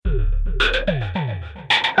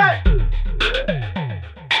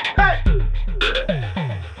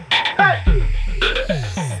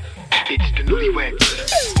It's the Newlyweds.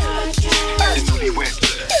 The Newlyweds.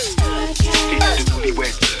 It's the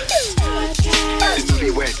Newlyweds. The Newlyweds. It's the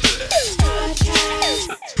Newlyweds. The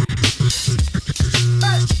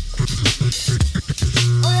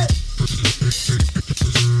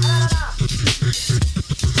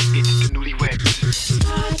Newlyweds. It's the Newlyweds.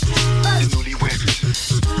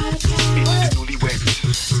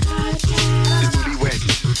 The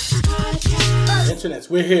Newlyweds. Internets,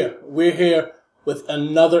 we're here. We're here with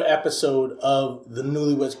another episode of the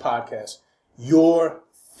Newlyweds podcast. Your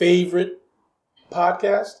favorite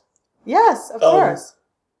podcast Yes, of course.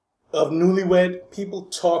 of newlywed people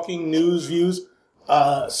talking news, views.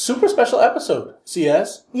 Super special episode,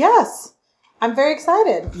 CS. Yes. I'm very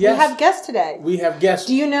excited. Yes. We have guests today. We have guests.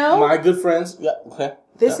 Do you know? My good friends. Yeah, okay.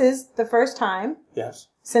 This Yeah. is the first time Yes.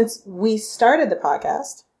 since we started the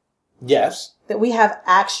podcast Yes. that we have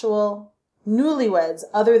actual newlyweds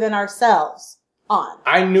other than ourselves on.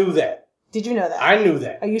 I knew that. Did you know that? I knew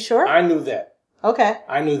that. Are you sure? I knew that. Okay.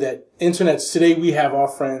 I knew that. Internets, today we have our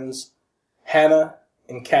friends Hannah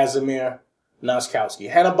and Casimir Nozkowski.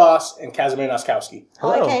 Hannah Bos and Casimir Nozkowski.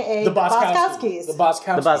 Hello. AKA The Boskowskis. The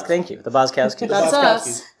Boskowskis. Thank you. The Boskowskis. That's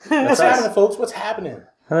us. What's happening, folks? What's happening?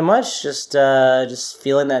 Nothing much. Just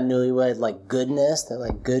feeling that newlywed like goodness, that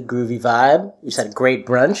like good groovy vibe. We just had a great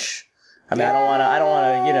brunch. I mean, I don't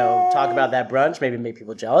want to, talk about that brunch. Maybe make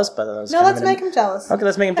people jealous, but that was No, kind let's of make him jealous. Okay,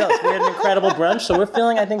 let's make them jealous. We had an incredible brunch, so we're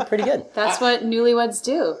feeling, I think, pretty good. That's what newlyweds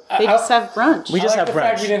do. They just have brunch. We just I like have the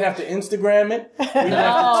fact brunch. we didn't have to Instagram it. We didn't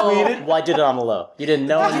have to tweet it. Well, I did it on the low. You didn't.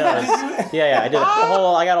 No one knows. Yeah. I did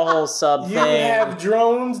I got a whole sub You thing. have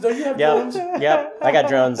drones. Don't you have drones? Yep. I got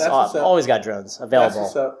drones. That's what's up. Always got drones That's available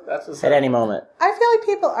what's up. That's what's at up. any moment. I feel like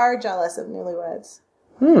people are jealous of newlyweds.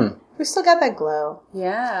 We've still got that glow.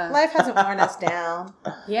 Yeah. Life hasn't worn us down.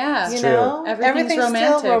 Yeah. You true. know? Everything's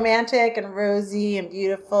still romantic and rosy and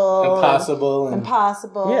beautiful. Impossible. And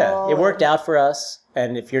Impossible. Yeah, it worked out for us.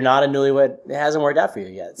 And if you're not a newlywed, it hasn't worked out for you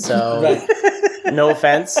yet. So, Right. no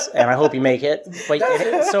offense, and I hope you make it. But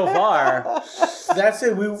so far, That's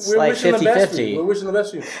it. We're like wishing the best for 50-50. you. We're wishing the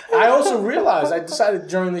best for you. I also realized, I decided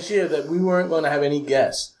during this year that we weren't going to have any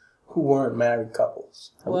guests who weren't married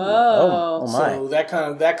couples. Whoa. oh my. So that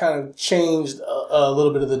kind of changed a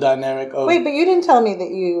little bit of the dynamic of. Wait, but you didn't tell me that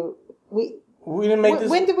we didn't make this.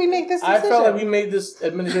 When did we make this decision? I felt like we made this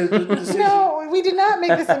administrative decision. No, we did not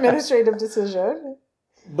make this administrative decision.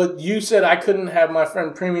 But you said I couldn't have my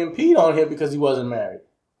friend Premium Pete on here because he wasn't married.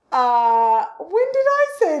 When did I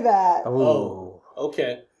say that? Oh,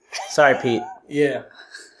 okay. Sorry, Pete. Yeah.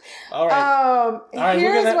 All right. All right,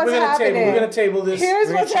 Here's what's happening. We're gonna table this. Here's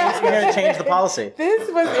We're what's going happening. to change the policy. This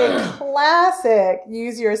was a classic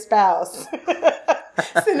use your spouse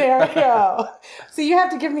scenario. So you have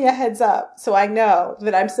to give me a heads up so I know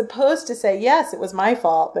that I'm supposed to say, yes, it was my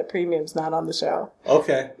fault that Premium's not on the show.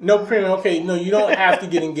 Okay. No Premium. Okay. No, you don't have to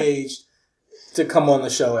get engaged to come on the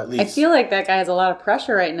show at least. I feel like that guy has a lot of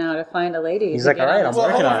pressure right now to find a lady. He's to like, get all right, on I'm the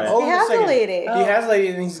working show. on it. Hold He on has a second. lady. He has a lady,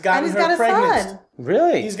 and he's gotten And he's her got a pregnant. son.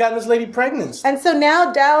 Really? He's gotten this lady pregnant. And so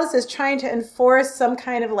now Dallas is trying to enforce some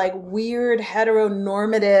kind of like weird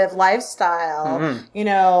heteronormative lifestyle,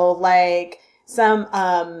 like some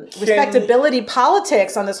respectability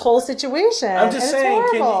politics on this whole situation. I'm just And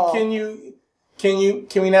it's saying, horrible.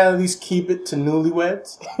 can we not at least keep it to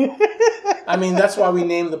newlyweds? I mean, that's why we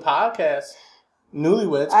named the podcast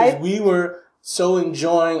Newlyweds, because we were so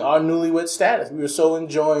enjoying our newlywed status. We were so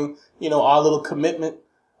enjoying, our little commitment.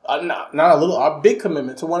 Not a little, our big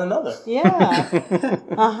commitment to one another. Yeah.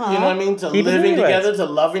 Uh-huh. You know what I mean? To Keep it living newlyweds. together, to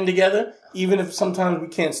loving together, even if sometimes we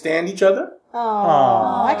can't stand each other. Oh,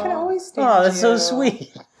 I can always stand Oh, that's you. so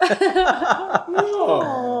sweet.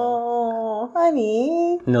 Oh,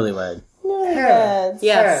 honey. Newlywed. Newlyweds.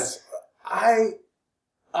 Yes. I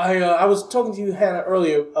was talking to you, Hannah,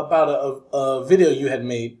 earlier about a video you had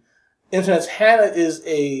made. Hannah is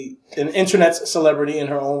an internet celebrity in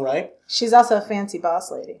her own right. She's also a fancy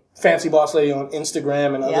boss lady. Fancy boss lady on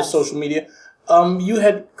Instagram and other Yes. social media. You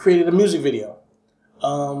had created a music video.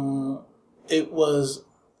 It was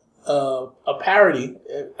a parody,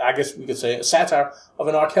 I guess we could say, a satire of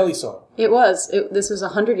an R. Kelly song. It was. This was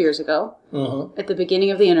 100 years ago. Mm-hmm. At the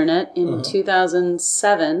beginning of the internet. In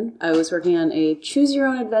 2007, I was working on a Choose Your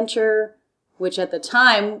Own Adventure, which at the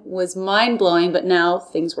time was mind-blowing, but now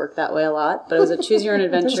things work that way a lot. But it was a Choose Your Own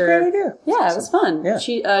Adventure. It was a great idea. Yeah, it was fun. Yeah.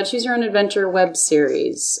 Choose Your Own Adventure web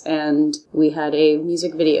series. And we had a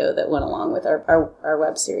music video that went along with our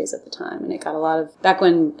web series at the time. And it got a lot of... Back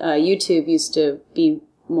when YouTube used to be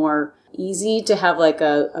more easy to have like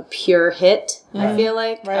a pure hit, I feel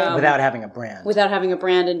like. Right. Without having a brand. Without having a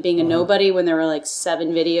brand and being a nobody when there were like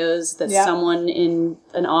 7 videos that someone in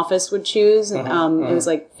an office would choose. It was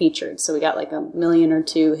like featured. So we got like 1 million or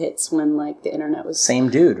 2 hits when like the internet was... Same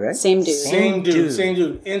dude, right? Same dude. Same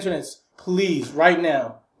dude. Internets, please, right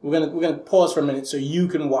now. We're gonna pause for a minute so you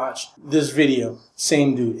can watch this video.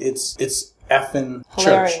 Same dude. It's effing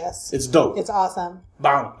Hilarious. Church. It's dope. It's awesome.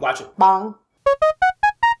 Bong. Watch it. Bong.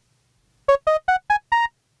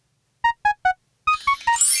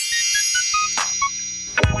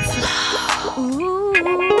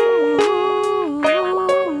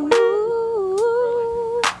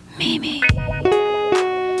 Mimi.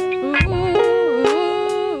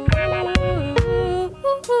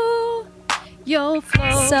 Yo,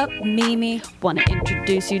 flow. Sup, Mimi? Wanna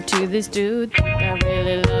introduce you to this dude? I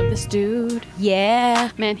really love this dude. Yeah,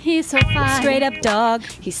 man, he's so fine. Straight up dog.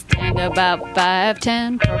 He's stand about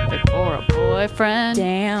 5'10", perfect for a boyfriend.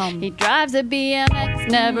 Damn. He drives a BMX,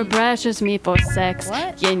 never pressures me for sex.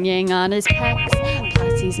 What? Yin yang on his pecs.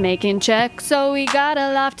 Plus he's making checks, so he got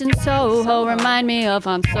a loft in Soho. Remind me of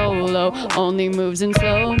Han Solo, only moves in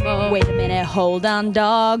slow-mo. Wait a minute, hold on,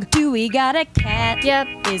 dog. Do we got a cat? Yep.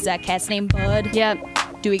 Is that cat's name Bud? Yep.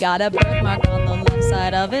 Do we got a birthmark on the left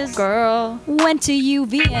side of his Girl. Went to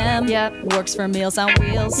UVM. Yep. Works for Meals on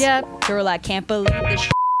Wheels. Yep. Girl, I can't believe this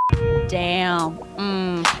Damn.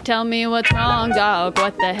 Tell me what's wrong, dog.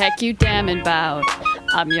 What the heck you damning about?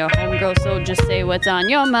 I'm your homegirl, so just say what's on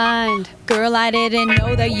your mind. Girl, I didn't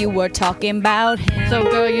know that you were talking about him. So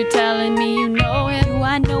girl, you telling me you know him? Do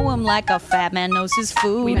I know him like a fat man knows his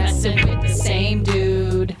food? We messing with the same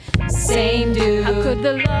dude. Same dude. How could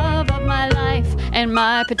the love of my life and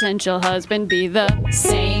my potential husband be the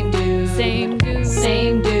same dude? Same dude.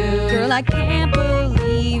 Same dude. Girl, I can't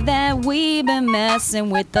believe that we've been messing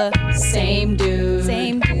with the same dude.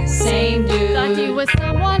 Same dude. Same dude. Thought he was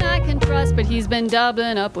someone I can trust, but he's been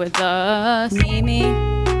doubling up with us. Mimi.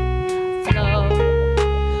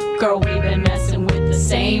 Flow. Girl, we've been messing with the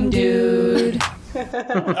same dude.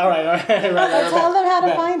 all right. Tell them how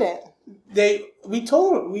to find it. We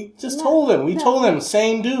told them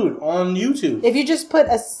same dude on YouTube. If you just put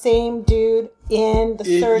a same dude in the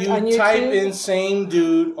search on YouTube, type in same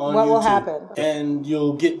dude on YouTube. What will happen? And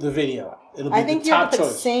you'll get the video. It'll be I think the you have top to put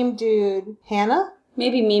choice. same dude. Hannah?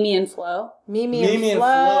 Maybe Mimi and Flo. Mimi and Flo. Mimi and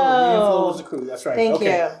Flo was the crew. That's right. Thank okay.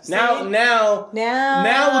 you. Now we'll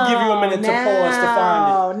give you a minute to pause to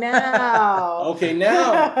find it. Now. Okay,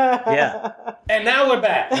 now. Yeah. And now we're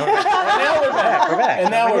back. And now we're back. We're back. And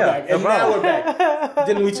now we're back. No And now we're back.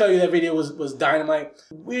 Didn't we tell you that video was dynamite?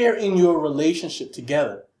 We're in your relationship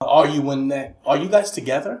together. Are you guys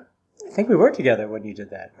together? I think we were together when you did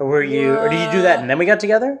that. Or did you do that and then we got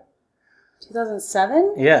together?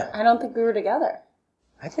 2007? Yeah. I don't think we were together.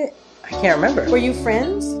 I can't remember. Were you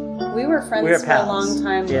friends? We were friends We were for a pals. long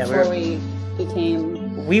time before we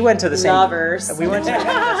became We went to the same lovers. We went to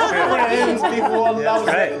that's true. Friends before That's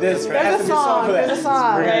right. There's There's a song. for that. There's a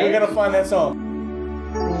song. We're gonna find that song.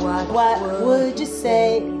 What would you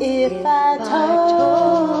say if I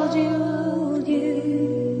told you?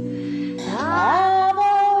 I've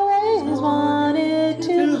always wanted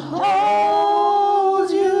to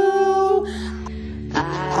hold you.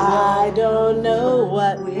 I don't know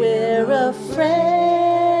what we're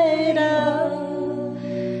afraid of.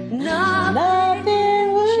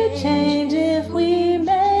 Nothing would change if we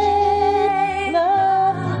made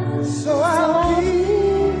love. So I'll be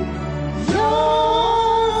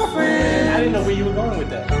your friend. I didn't know where you were going with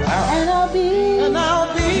that. Wow. And I'll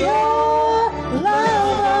be your lover.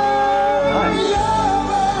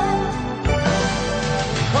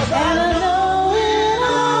 And I know in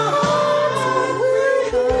our hearts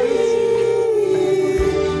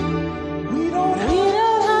we don't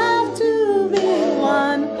have to be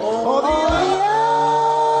one or the other.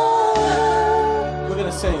 We're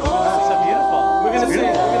gonna sing. That's so beautiful. We're gonna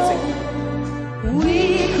sing. We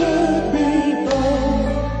could be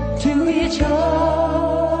both to each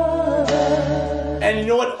other. And you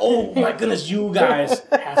know what? Oh my goodness, you guys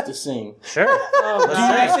have to sing. Sure. Do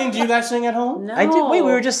you guys sing at home? No. I did. Wait,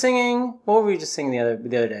 we were just singing. What were we just singing the other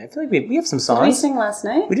day? I feel like we have some songs. Did we sing last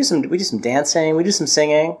night? We do some dancing. We do some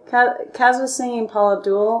singing. Kaz was singing Paula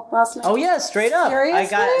Abdul last night. Oh yeah, straight up. Seriously? I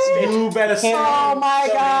got You better sing. Oh my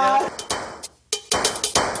God.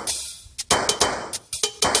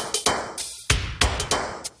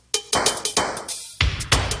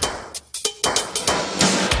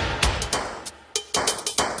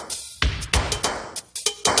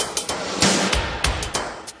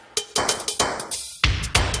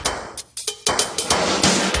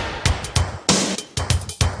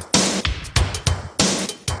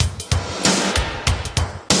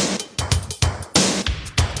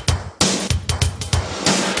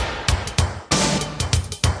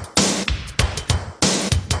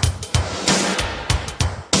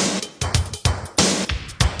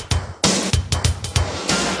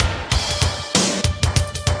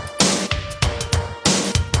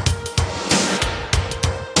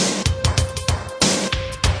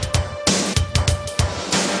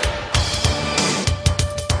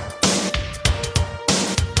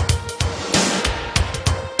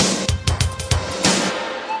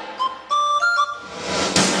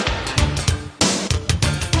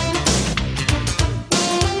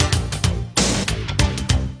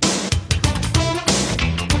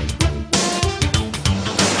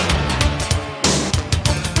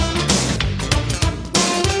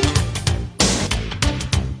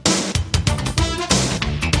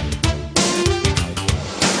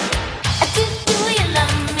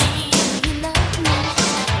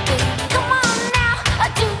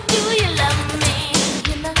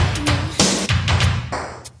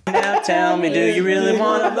 tell me, do you really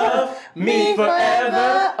want to love me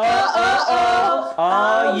forever?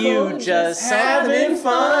 Are you just having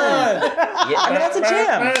fun? Yeah, I mean, that's a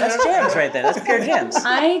jam. That's jams right there. That's pure jams.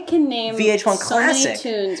 I can name VH1 so classic. many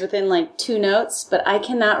tunes within like 2 notes, but I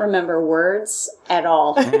cannot remember words at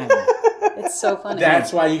all. It's so funny.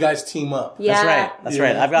 That's why you guys team up. Yeah. That's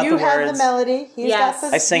right. I've got You the have words. the melody. He's Yes. got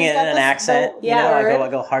the, I sing he's it got in an the- accent. the- You know, I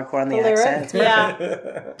lyric. go hardcore on the lyric. accent. It's perfect.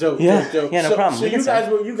 Yeah. Dope. Yeah, no problem. So We can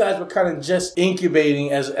you guys were kind of just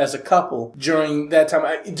incubating as a couple during that time.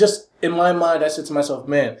 Just in my mind, I said to myself,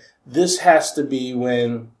 man, this has to be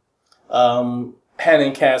when Hannah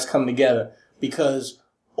and Kaz come together, because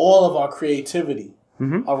all of our creativity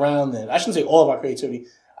around then, I shouldn't say all of our creativity.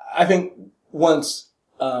 I think once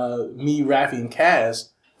me, Rafi, and Kaz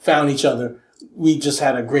found each other, we just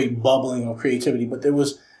had a great bubbling of creativity. But there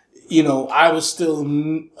was, I was still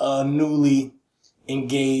newly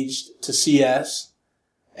engaged to CS,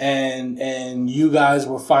 and you guys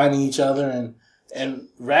were finding each other, and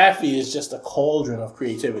Rafi is just a cauldron of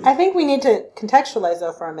creativity. I think we need to contextualize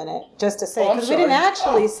though for a minute, just to say, I'm because we didn't sorry.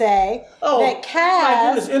 actually say that my Kaz,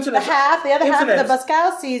 goodness, internet- the other half of internet. the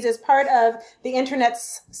Boskowskis, is part of the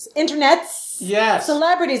internet's Yes.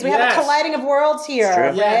 celebrities. We have Yes. a colliding of worlds here, It's true.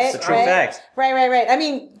 right? Yes, it's a true right? fact. Right. I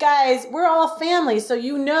mean, guys, we're all a family, so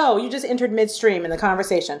you just entered midstream in the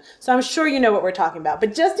conversation. So I'm sure you know what we're talking about.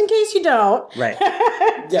 But just in case you don't, Right.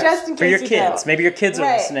 Yes. just in case For your you kids. don't. Maybe your kids are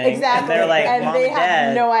Right, listening. exactly. And they're like, And Mom they and have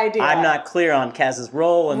Dad, no idea. I'm not clear on Kaz's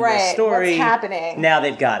role in Right, this story. what's happening. Now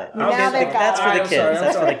they've got it. Now they've got That's it. for the I'm kids. sorry, I'm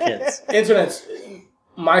That's for sorry. the kids. Internet's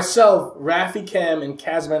myself, Rafi Cam, and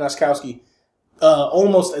Casimir Nozkowski,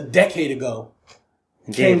 almost a decade ago,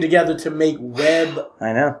 came Indeed. together to make web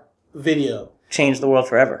I know. video. Changed the world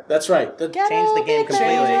forever. That's right. Changed the game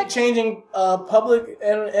completely. Changing public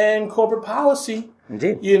and corporate policy,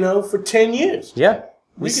 Indeed. for 10 years. Yeah.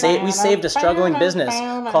 We saved a struggling business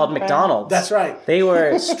called McDonald's. That's right. They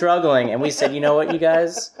were struggling, and we said, you know what, you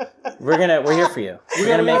guys, we're here for you. We're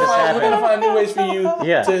gonna make this We're gonna happen. find new ways for you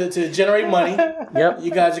Yeah. to generate money. Yep.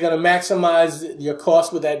 You guys are gonna maximize your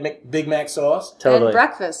cost with that Big Mac sauce. Totally. And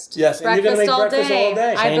breakfast. Yes, and you're gonna breakfast, make all, breakfast day. all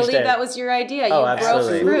day. I Changed believe it. that was your idea. Oh, You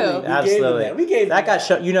absolutely. broke through. We gave them Absolutely. that. We gave that them got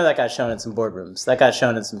shown. You know, that got shown in some boardrooms. That got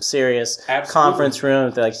shown in some serious Absolutely. conference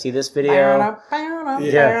rooms. They're like, see this video? Yeah.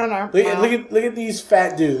 Look at these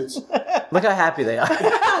fat dudes. Look how happy they are. Look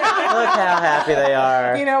how happy they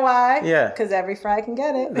are. You know why? Yeah. Because every fry can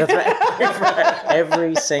get it. That's right.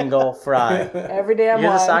 Every single fry. Every damn You're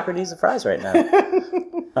one. the Socrates of fries right now.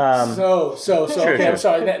 So True, okay. true. I'm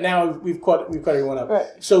sorry. Now we've caught everyone up. Right.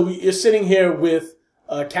 So you're sitting here with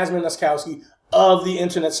Casimir Nozkowski of the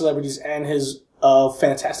internet celebrities and his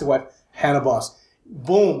fantastic wife Hannah Bos.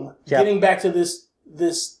 Boom. Yep. Getting back to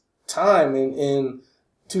this time in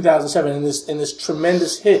 2007 and this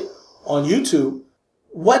tremendous hit on YouTube.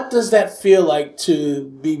 What does that feel like to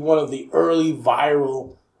be one of the early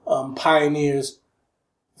viral pioneers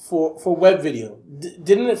for web video?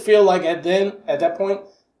 Didn't it feel like at that point,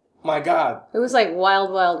 my God? It was like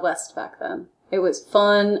Wild Wild West back then. It was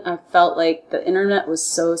fun. I felt like the internet was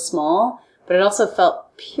so small, but it also felt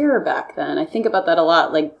pure back then. I think about that a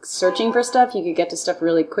lot. Like searching for stuff, you could get to stuff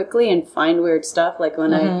really quickly and find weird stuff. Like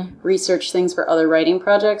when I research things for other writing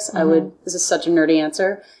projects, I would, this is such a nerdy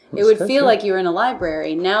answer. It would feel like you were in a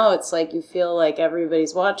library. Now it's like you feel like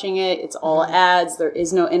everybody's watching it. It's all ads. There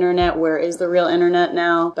is no internet. Where is the real internet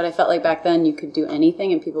now? But I felt like back then you could do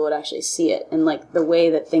anything and people would actually see it. And like the way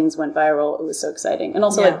that things went viral, it was so exciting. And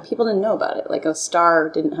also like people didn't know about it. Like a star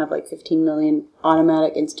didn't have like 15 million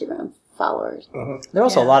automatic Instagram followers. There are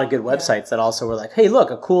also a lot of good websites that also were like, hey,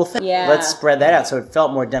 look, a cool thing. Yeah. Let's spread that out. So it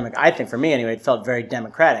felt more I think for me anyway, it felt very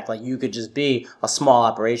democratic. Like you could just be a small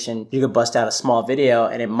operation. You could bust out a small video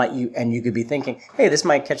and you could be thinking, hey, this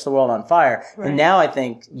might catch the world on fire. Right. And now I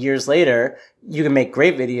think years later, you can make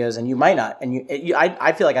great videos and you might not. And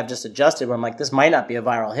I feel like I've just adjusted where I'm like, this might not be a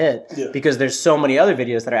viral hit because there's so many other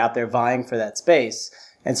videos that are out there vying for that space.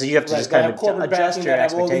 And so you have to just kind of adjust your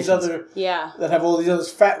expectations. That have all these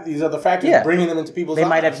other factors, bringing them into people's They lives.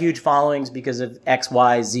 might have huge followings because of X,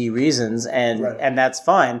 Y, Z reasons, and that's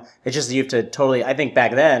fine. It's just that you have to totally, I think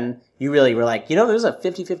back then, you really were like, there's a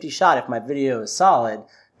 50-50 shot if my video is solid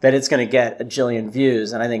that it's going to get a jillion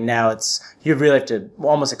views. And I think now you really have to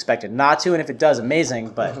almost expect it not to. And if it does, amazing.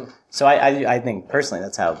 But so I think personally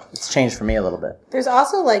that's how it's changed for me a little bit. There's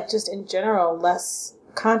also like just in general less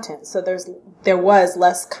content. So there was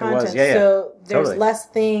less content. So there's less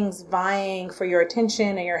things vying for your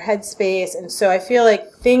attention and your headspace. And so I feel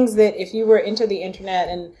like things that if you were into the internet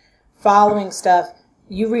and following stuff,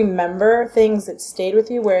 you remember things that stayed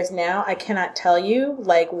with you, whereas now I cannot tell you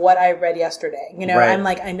like what I read yesterday. You know, Right. I'm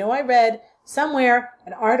like, I know I read somewhere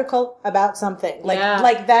an article about something. Like Yeah.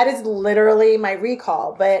 like that is literally my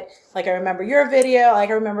recall. But like I remember your video, like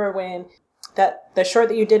I remember when the short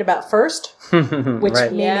that you did about First, which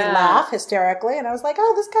Right. made me Yeah. laugh hysterically, and I was like,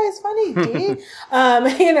 "Oh, this guy is funny."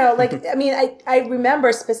 D. You know, like I mean, I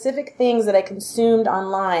remember specific things that I consumed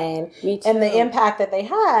online Me too. and the impact that they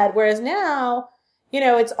had. Whereas now, you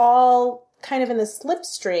know, it's all kind of in the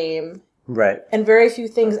slipstream, Right. and very few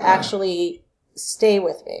things actually stay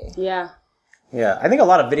with me. Yeah. Yeah, I think a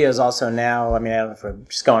lot of videos also now, I mean, I don't know if we're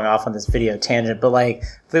just going off on this video tangent, but like,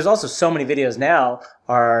 there's also so many videos now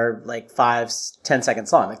are like 5-10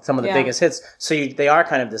 seconds long, like some of the Yeah. biggest hits. So they are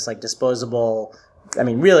kind of this like disposable, I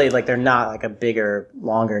mean, really, like they're not like a bigger,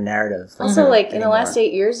 longer narrative. Also, like in the anymore. last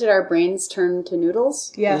 8 years, did our brains turn to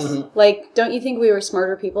noodles? Yes. Like, don't you think we were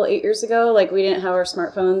smarter people 8 years ago? Like, we didn't have our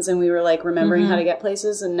smartphones and we were like remembering how to get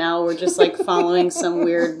places, and now we're just like following some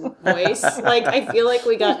weird voice. Like, I feel like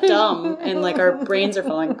we got dumb and like our brains are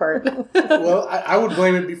falling apart. Well, I would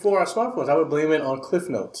blame it before our smartphones. I would blame it on Cliff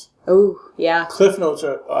Notes. Oh, yeah. Cliff Notes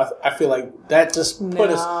are, I feel like that just put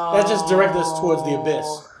us, that just directed us towards the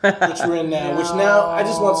abyss, which we're in now. Which now, I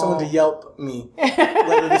just want someone to Yelp me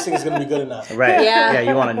whether this thing is going to be good or not. Right. Yeah. Yeah,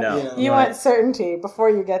 you want to know. You know. You want certainty before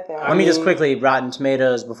you get there. Let me just quickly, Rotten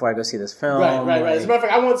Tomatoes, before I go see this film. Right. like- As a matter of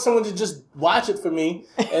fact, I want someone to just watch it for me,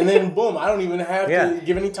 and then boom, I don't even have Yeah. to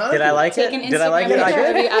give any time. Did to I it. like Take it? an Did I like it? Instagram I picture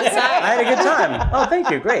of did. you outside. I had a good time. Oh, thank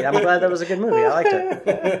you. Great. I'm glad that was a good movie. I liked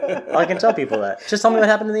it. I can tell people that. Just tell me what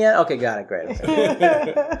happened in the end. Okay, got it. Great.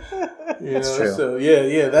 You know, true. So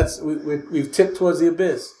yeah. That's we've tipped towards the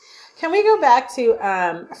abyss. Can we go back to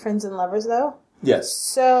Friends and Lovers though? Yes.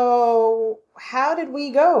 So how did we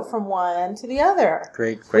go from one to the other?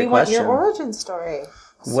 Great We want question. your origin story,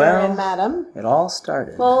 sir Well- and madam. It all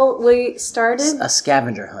started. Well, we started. A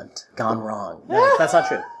scavenger hunt gone wrong. No, that's not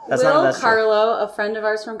true. That's Will not true. Carlo, a friend of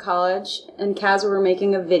ours from college, and Kaz were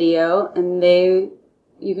making a video, and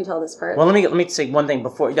you can tell this part. Well, let me say one thing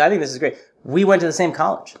before. I think this is great. We went to the same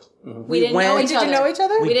college. we didn't went- know Wait, each did other. you know each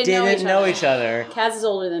other? We didn't didn't know each other. Kaz is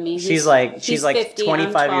older than me. She's like he's 50,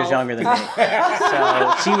 25 I'm years 12. younger than me.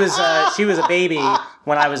 So she was a baby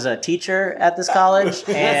when I was a teacher at this college,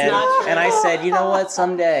 and not true. and I said, you know what,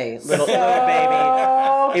 someday, little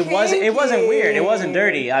baby. It wasn't weird. It wasn't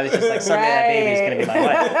dirty. I was just like, someday that baby's gonna be my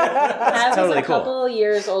wife. Kaz totally was a cool. couple of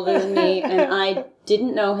years older than me, and I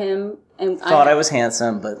didn't know him. And Thought I was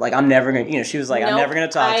handsome, but like I'm never gonna. You know, she was like, I'm never gonna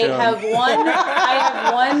talk to him. I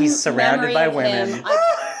have one. He's surrounded memory by of women. him.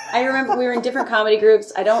 I remember we were in different comedy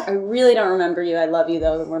groups. I really don't remember you. I love you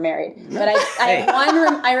though. We're married, but Hey.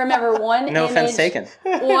 I remember one. No image, offense taken.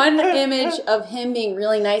 One image of him being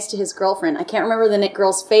really nice to his girlfriend. I can't remember the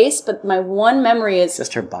girl's face, but my one memory is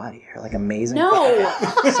Just her body, her like amazing. no,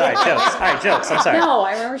 Sorry, jokes. All right, jokes. I'm sorry. no.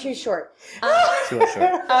 I remember she was short. She was short.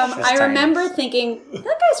 I tiny. remember thinking that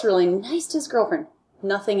guy's really nice to his girlfriend.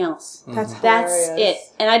 Nothing else. That's That's hilarious.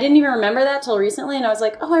 it. And I didn't even remember that till recently. And I was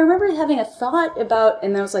like, oh, I remember having a thought about,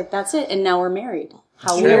 and I was like, that's it. And now we're married.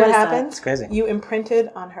 How You know weird what is that? happened? It's crazy. You imprinted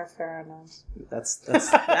on her pheromones. That's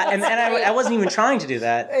and I wasn't even trying to do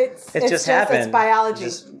that. It just happened. It's biology.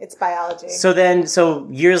 Just- It's biology. So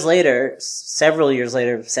years later, several years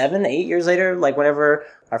later, 7, 8 years later, like whenever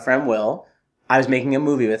our friend Will, I was making a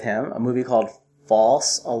movie with him, a movie called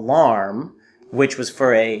False Alarm, which was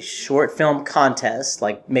for a short film contest,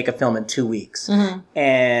 like make a film in 2 weeks.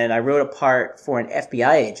 And I wrote a part for an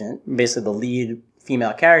FBI agent, basically the lead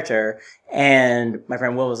female character. And my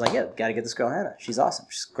friend Will was like, yeah, gotta get this girl Hannah. She's awesome.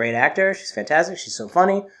 She's a great actor. She's fantastic. She's so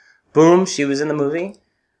funny. Boom, she was in the movie.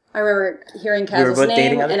 I remember hearing We were Kaz's both name,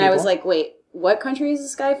 dating other and I was people. like, wait, what country is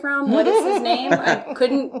this guy from? What is his name? I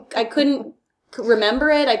couldn't remember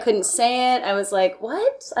it. I couldn't say it. I was like,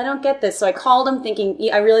 what? I don't get this. So I called him thinking,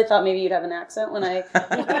 I really thought maybe you'd have an accent when I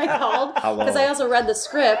called. Hello. Because I also read the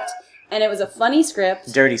script, and it was a funny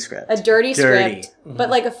script. Dirty script. A dirty script. But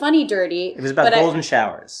like a funny dirty. It was about golden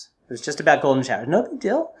showers. It was just about golden showers. No big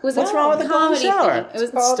deal. It was What's a wrong with the golden comedy shower? thing. It was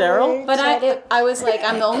It's sterile. But I was like,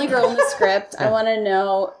 I'm the only girl in the script. I want to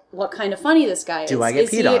know what kind of funny this guy is. Do I get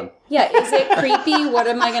peed on? Yeah, is it creepy? What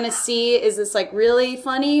am I going to see? Is this like really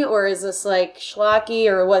funny, or is this like schlocky,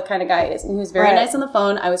 or what kind of guy it is? And he was very Right. nice on the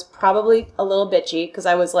phone. I was probably a little bitchy because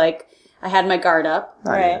I was like, I had my guard up.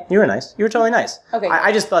 Right. You were nice. You were totally nice. Okay.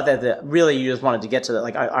 I just thought that really you just wanted to get to that.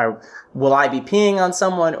 Like, will I be peeing on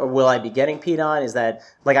someone, or will I be getting peed on? Is that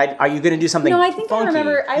like, are you going to do something? No, I think funky? I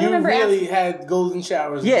remember. I You remember really had golden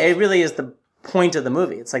showers. Yeah, it really is the point of the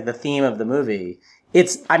movie. It's like the theme of the movie.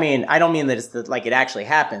 I don't mean that it's like it actually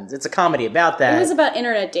happens. It's a comedy about that. It was about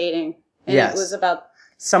internet dating. And Yes. it was about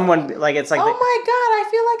someone like it's like. Oh my god! I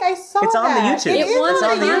feel like I saw it's on that. the YouTube. It's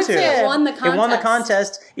on the YouTube. It won the contest. It won the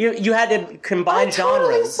contest. You had to combine I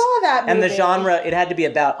totally genres. saw that movie. And the genre, it had to be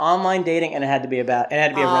about online dating, and it had to be a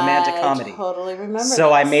romantic comedy. I totally remember.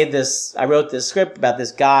 So I wrote this script about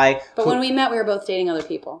this guy. But when we met, we were both dating other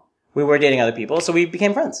people. We were dating other people, so we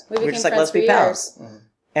became friends. We were just like, let's be pals.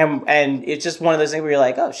 And it's just one of those things where you're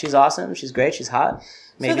like, oh, she's awesome, she's great, she's hot.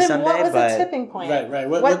 Maybe so then someday, what was but the tipping point?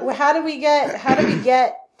 Right. How did we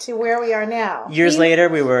get to where we are now? Years later,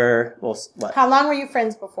 we were what? How long were you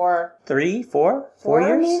friends before? 4 years.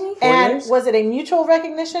 4 Maybe? And years? was it a mutual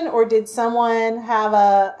recognition, or did someone have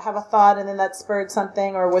a thought and then that spurred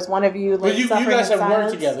something, or was one of you like? But you guys have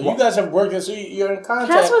worked together. You guys have worked, so you're in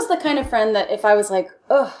contact. Kaz was the kind of friend that if I was like,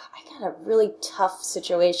 ugh, I got a really tough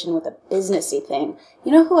situation with a businessy thing,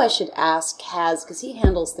 you know who I should ask? Kaz, because he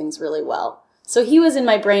handles things really well. So he was in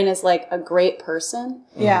my brain as like a great person.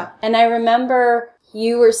 Yeah. And I remember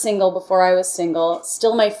you were single before I was single,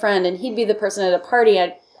 still my friend, and he'd be the person at a party.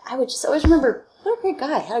 I would just always remember, what a great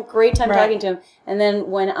guy. I had a great time talking to him. And then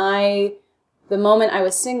the moment I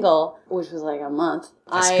was single, which was like a month,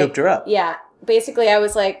 I scooped her up. Yeah. Basically, I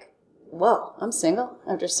was like, whoa, I'm single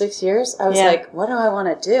after 6 years. I was like, what do I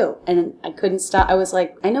want to do? And I couldn't stop. I was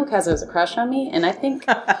like, I know Kaz has a crush on me. And I think,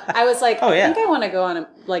 I was like, I think I want to go on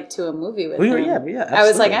to a movie with him. Yeah, absolutely. I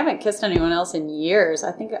was like, I haven't kissed anyone else in years.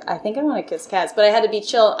 I think I want to kiss Kaz. But I had to be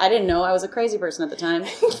chill. I didn't know. I was a crazy person at the time.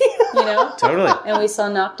 You know? Totally. And we saw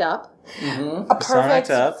Knocked Up. Mm-hmm. A perfect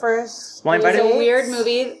first. Well, it was a weird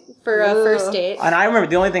movie for a first date. And I remember,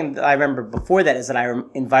 the only thing that I remember before that is that I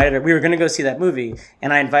invited her. We were going to go see that movie,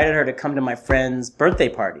 and I invited her to come to my friend's birthday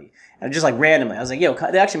party. And just like randomly, I was like, yo,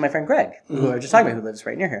 actually my friend Greg, who I was just talking about, who lives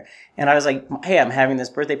right near here. And I was like, hey, I'm having this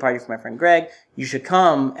birthday party for my friend Greg. You should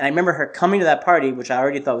come. And I remember her coming to that party, which I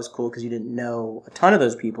already thought was cool because you didn't know a ton of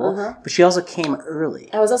those people. But she also came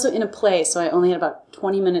early. I was also in a play, so I only had about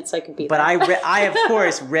 20 minutes I could be there. But I of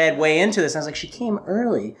course, read way into this. And I was like, she came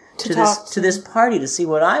early to this party to see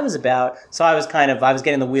what I was about. So I was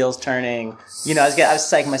getting the wheels turning. You know, I was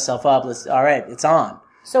psyching myself up. All right, it's on.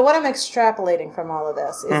 So what I'm extrapolating from all of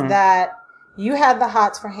this is that you had the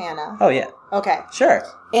hots for Hannah. Oh, yeah. Okay. Sure.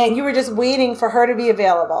 And you were just waiting for her to be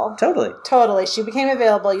available. Totally. She became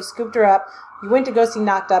available. You scooped her up. You went to go see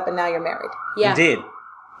Knocked Up, and now you're married. Yeah. Indeed.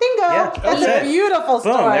 Bingo. Yeah, that's a beautiful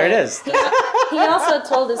story. Boom, there it is. He also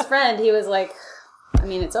told his friend, he was like, I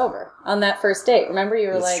mean, it's over on that first date. Remember, you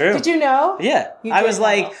were That's like, true. Did you know? Yeah. I was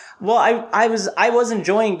like, well, I was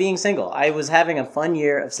enjoying being single. I was having a fun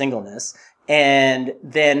year of singleness. And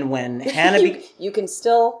then when Hannah... you can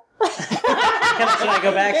still... Should I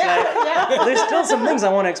go back? Yeah. There's still some things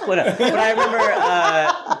I want to explain. But I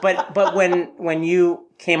remember... but when you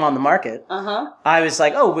came on the market, I was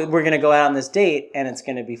like, oh, we're going to go out on this date, and it's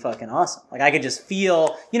going to be fucking awesome. Like, I could just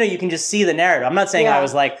feel... You know, you can just see the narrative. I'm not saying I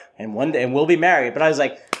was like, and one day, and we'll be married. But I was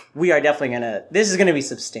like... We are definitely this is going to be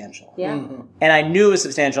substantial. Yeah. Mm-hmm. And I knew it was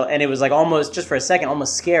substantial, and it was like almost, just for a second,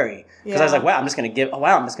 almost scary. Because I was like, I'm just going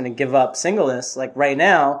to give up singleness, like right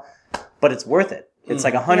now, but it's worth it. It's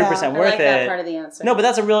like 100% worth it. I like that part of the answer. No, but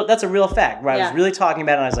that's a real fact, right? I was really talking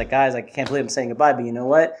about it, and I was like, guys, I can't believe I'm saying goodbye, but you know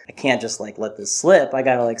what? I can't just like let this slip. I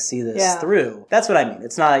got to like see this through. That's what I mean.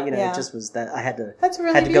 It's not, you know, it just was that I had to, that's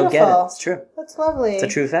really had to go get it. It's true. That's lovely. It's a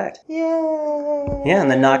true fact. Yay. Yeah,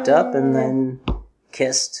 and then Knocked Up, and then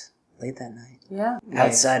kissed late that night. Yeah.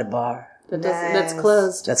 Outside a bar. That's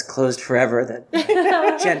closed. That's closed forever. That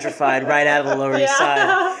gentrified right out of the Lower East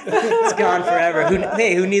Side. It's gone forever.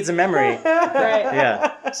 Who needs a memory? Right.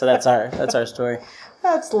 Yeah. So that's our story.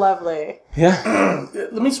 That's lovely. Yeah.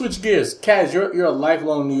 Let me switch gears. Kaz, you're a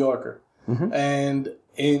lifelong New Yorker. Mm-hmm. And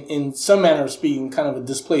in some manner of speaking, kind of a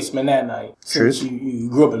displaced Manhattanite. Since you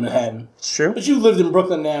grew up in Manhattan. It's true. But you've lived in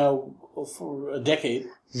Brooklyn now for a decade.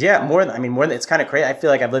 Yeah, more than, it's kind of crazy. I feel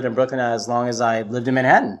like I've lived in Brooklyn as long as I lived in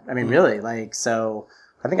Manhattan. I mean, really, like, so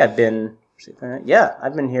I think I've been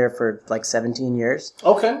here for like 17 years.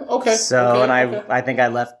 Okay. So, I think I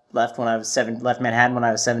left Manhattan when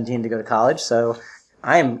I was 17 to go to college. So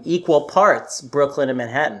I am equal parts Brooklyn and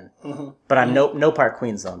Manhattan. Mm-hmm. But I'm no part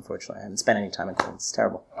Queens, though, unfortunately. I haven't spent any time in Queens. It's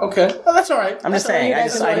terrible. Okay. Oh, that's all right. I'm just saying.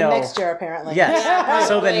 I know. Next year, apparently. Yes. Yeah,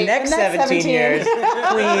 so the next 17 years,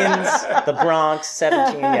 Queens, the Bronx,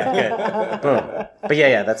 17. Yeah, good. Boom.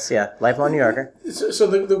 But that's lifelong New Yorker. So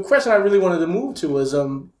the question I really wanted to move to was,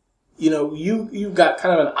 you've got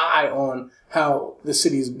kind of an eye on how the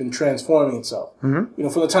city has been transforming itself. Mm-hmm. You know,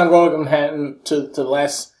 from the time growing up in Manhattan to the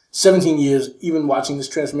last 17 years, even watching this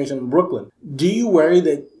transformation in Brooklyn. Do you worry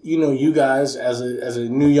that, you guys as a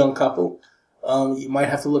new young couple, you might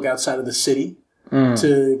have to look outside of the city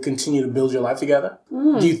to continue to build your life together?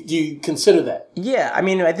 Do you consider that? Yeah, I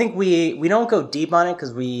mean, I think we don't go deep on it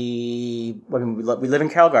because we live in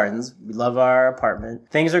Carroll Gardens. We love our apartment.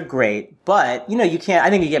 Things are great, but you can't. I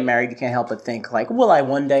think you get married, you can't help but think like, will I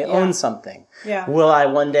one day own something? Yeah. Will I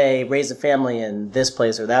one day raise a family in this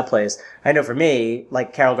place or that place? I know for me,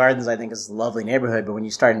 like Carroll Gardens, I think is a lovely neighborhood, but when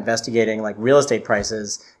you start investigating like real estate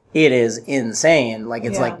prices, it is insane. Like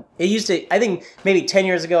it's like it used to. I think maybe 10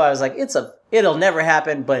 years ago, I was like, it'll never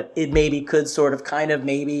happen, but it maybe could sort of kind of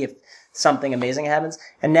maybe if something amazing happens.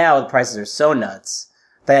 And now the prices are so nuts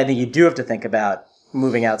that I think you do have to think about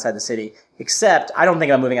moving outside the city. Except I don't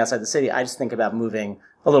think about moving outside the city. I just think about moving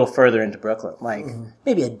a little further into Brooklyn, like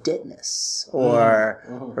maybe a Ditmas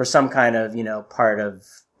or some kind of, part of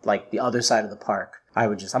like the other side of the park.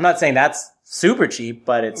 I'm not saying that's super cheap,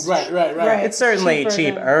 but it's right. It's certainly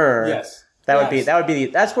cheaper. Yes.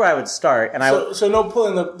 That's where I would start. And so no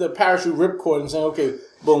pulling the parachute ripcord and saying, okay,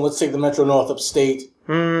 boom, let's take the Metro North upstate.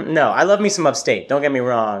 No, I love me some upstate. Don't get me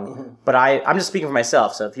wrong, but I'm just speaking for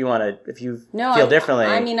myself. So if you feel differently,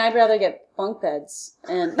 I mean, I'd rather get bunk beds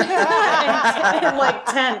and like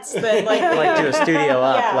tents than like do a studio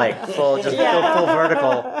up, like full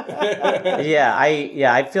vertical.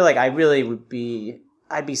 I feel like I really would be.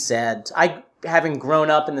 I'd be sad. Having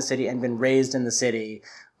grown up in the city and been raised in the city,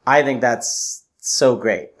 I think that's so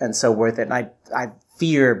great and so worth it. And I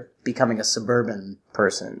fear becoming a suburban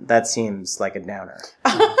person. That seems like a downer.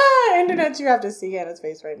 Internet, you have to see Hannah's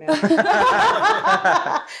face right now.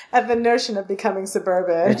 At the notion of becoming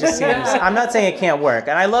suburban. It just seems, I'm not saying it can't work.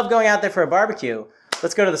 And I love going out there for a barbecue.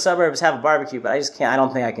 Let's go to the suburbs, have a barbecue, but I just can't, I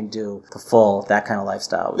don't think I can do that kind of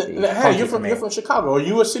lifestyle. Hey, you're from Chicago. Are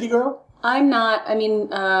you a city girl? I'm not. I mean,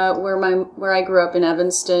 where I grew up in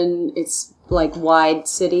Evanston, it's like wide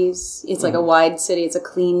cities. It's like a wide city. It's a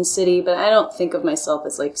clean city, but I don't think of myself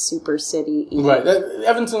as like super city either. Right.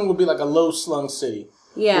 Evanston would be like a low slung city.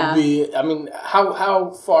 Yeah.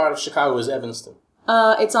 How far out of Chicago is Evanston?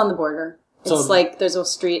 It's on the border. It's like there's a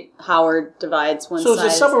street, Howard divides one side. So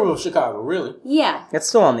it's a suburb of Chicago, really? Yeah. It's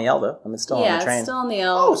still on the L, though. I mean, it's still on the train. Yeah, it's still on the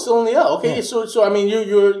L. Oh, it's still on the L. Okay, so I mean,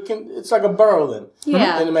 it's like a borough then.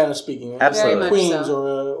 Yeah. In a manner of speaking. Absolutely. Very much Queens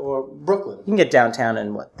so. or Brooklyn. You can get downtown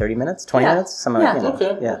in, 30 minutes? 20 minutes? Something like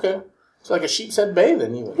that. Okay. It's like a Sheepshead Bay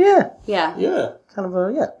then, even. Yeah. Yeah. Kind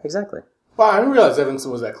of exactly. Wow, I didn't realize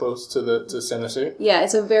Evanston was that close to Center City. Yeah,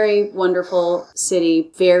 it's a very wonderful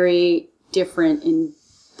city, very different in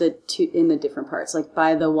the different parts. Like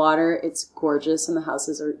by the water, it's gorgeous and the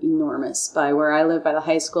houses are enormous. By where I live, by the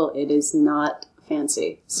high school, it is not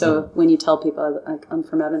fancy. So when you tell people like, I'm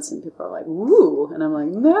from Evanston, people are like, woo, and I'm like,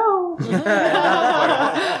 no.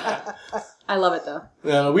 I love it though.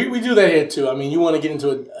 No, we do that here too. I mean, you want to get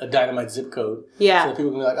into a dynamite zip code. Yeah. So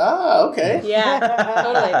people can be like, okay. Yeah,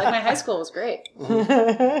 totally. Like my high school was great.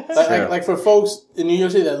 Like for folks in New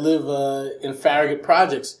York City that live in Farragut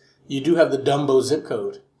projects, you do have the Dumbo zip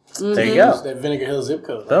code. There you go. That Vinegar Hill zip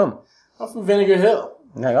code. Boom. I'm from Vinegar Hill.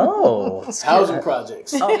 It's housing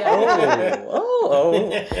projects. Oh.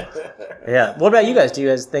 Yeah. What about you guys? Do you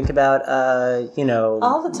guys think about,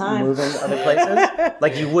 all the time moving to other places?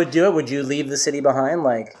 Like you would do it? Would you leave the city behind?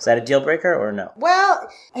 Like, is that a deal breaker or no? Well,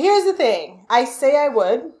 here's the thing. I say I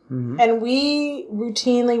would, and we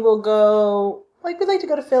routinely will go, like we like to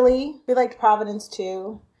go to Philly. We like Providence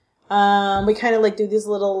too. We kind of like do these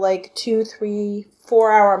little like 2, 3,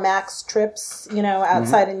 4 hour max trips,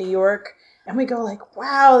 outside of New York. And we go like,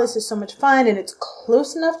 wow, this is so much fun. And it's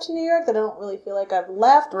close enough to New York that I don't really feel like I've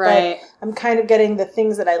left. Right. But I'm kind of getting the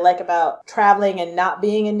things that I like about traveling and not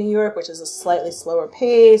being in New York, which is a slightly slower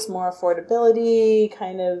pace, more affordability,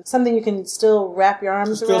 kind of something you can still wrap your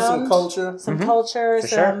arms around. Still some culture. Some culture. For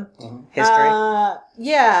some sure. History.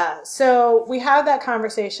 Yeah. So we have that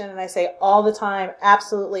conversation and I say all the time,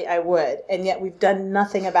 absolutely I would. And yet we've done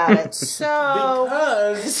nothing about it. So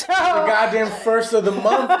because the goddamn first of the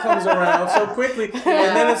month comes around so quickly, and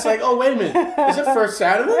then it's like, oh wait a minute, is it first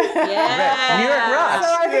Saturday? Yeah. New York rocks.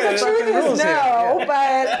 So I think the truth is no,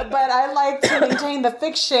 but I like to maintain the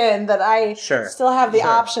fiction that I still have the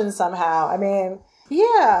option somehow. I mean,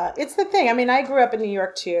 yeah, it's the thing. I mean, I grew up in New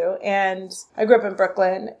York too, and I grew up in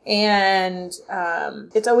Brooklyn, and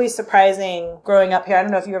it's always surprising growing up here. I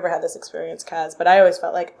don't know if you ever had this experience, Kaz, but I always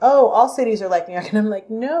felt like, oh, all cities are like New York, and I'm like,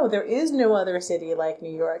 no, there is no other city like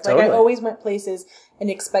New York. Like, I always went places and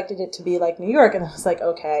expected it to be like New York, and I was like,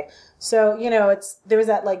 okay. So, there was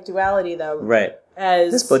that like duality though. Right.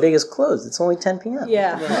 This bodega's closed. It's only 10 p.m.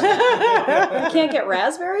 Yeah. We can't get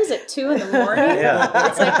raspberries at 2 a.m. Yeah.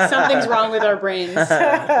 It's like something's wrong with our brains.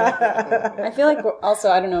 I feel like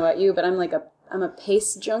also, I don't know about you, but I'm like I'm a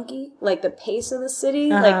pace junkie. Like the pace of the city,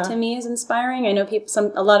 like to me is inspiring. I know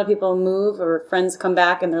a lot of people move or friends come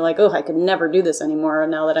back and they're like, oh, I could never do this anymore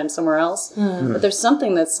now that I'm somewhere else. But there's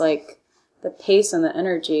something that's like the pace and the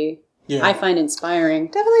energy I find inspiring.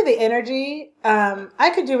 Definitely the energy.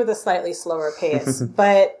 I could do with a slightly slower pace,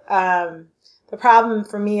 but the problem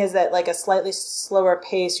for me is that like a slightly slower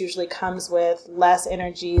pace usually comes with less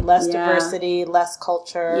energy, less diversity, less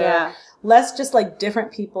culture, less just like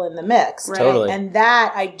different people in the mix. Right. Totally. And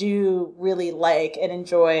that I do really like and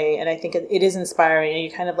enjoy. And I think it is inspiring and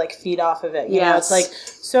you kind of like feed off of it. You know, it's like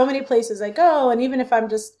so many places I go. And even if I'm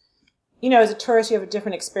just, you know, as a tourist, you have a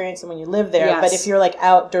different experience than when you live there. But if you're like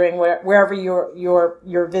out during wherever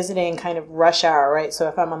you're visiting kind of rush hour, right? So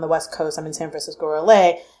if I'm on the West Coast, I'm in San Francisco or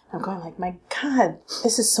LA, I'm going like, my God,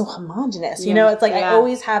 this is so homogenous. You know, it's like I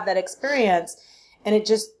always have that experience and it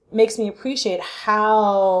just makes me appreciate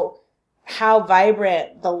how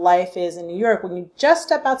vibrant the life is in New York when you just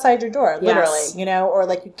step outside your door, literally, you know, or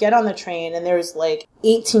like you get on the train and there's like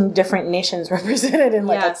 18 different nations represented in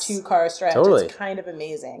like a 2-car stretch. Totally. It's kind of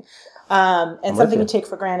amazing. And something you take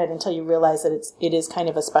for granted until you realize that it is kind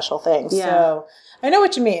of a special thing. Yeah. So I know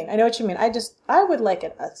what you mean. I would like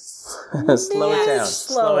it slow it down.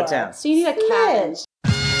 Slow it down. So you need a cabin. Slow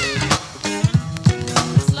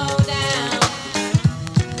down.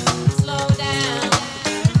 Slow down.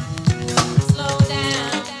 Slow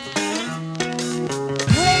down.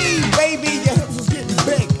 Hey, baby, your hips was getting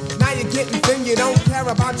big. Now you're getting thin, you don't care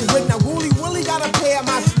about your wig. Now, Willie got a pair of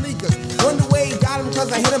my sneakers. Wonder where he got him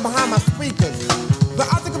because I hit him behind my speakers. The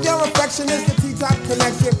object of your affection is the T-top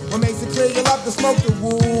connection. What makes it clear you love to smoke the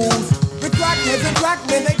wools. The crackheads and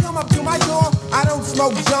crackmen, they come up to my door. I don't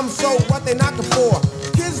smoke jump, so what they knocking for?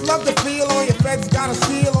 Kids love to feel on your feds, got a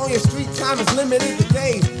seal on your street time is limited to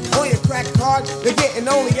days. On your crack card, they're getting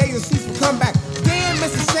only A's and C's for comeback. Damn,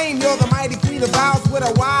 Mrs. Sane, you're the mighty queen of vows with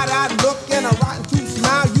a wide-eyed look and a rotten tooth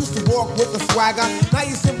smile. Used to walk with a swagger, now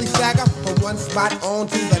you simply stagger from one spot on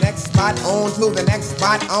to the next spot, on to the next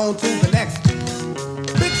spot, on to the next.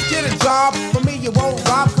 Bitch, get a job, for me you won't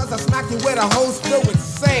rob, cause I smack you with a hose filled with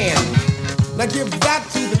sand. Now give that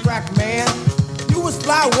to the crack man. You was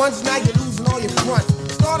fly once, now you're losing all your front.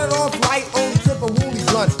 Started off light, only tip of woolly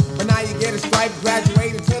blunts, but now you get a stripe,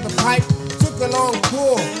 graduated to the pipe. Took a long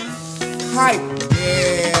pull, hype,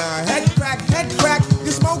 yeah. Head crack,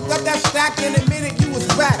 you smoked up that stack in a minute you was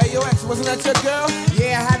back. Hey, yo, ex, wasn't that your girl?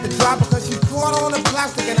 Yeah, I had to drop her cause she caught on the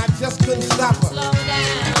plastic and I just couldn't stop her. Slow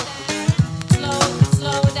down. Slow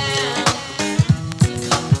down.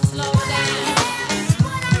 Slow down.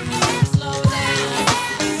 Slow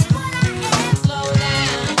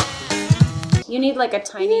down. You need like a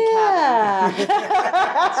tiny cabin.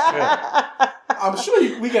 I'm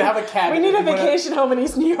sure we could have a cabin. We need a vacation home in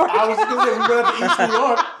East New York. I was going to say, we went up to East New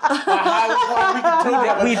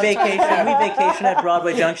York. We vacation at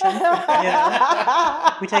Broadway Junction. You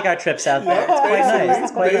know? We take our trips out there. It's quite nice.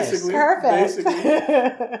 It's quite nice.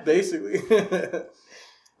 Perfect. Basically.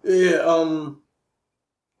 Yeah.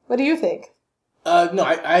 What do you think? No,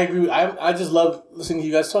 I agree. I just love listening to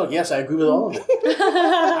you guys talk. Yes, I agree with all of it.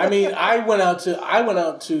 I mean, I went out to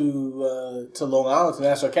Long Island, to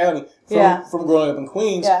Nassau County from growing up in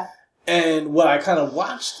Queens. Yeah. And what I kind of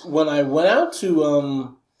watched when I went out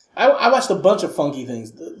to, I watched a bunch of funky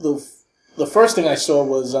things. The first thing I saw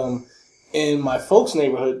was in my folks'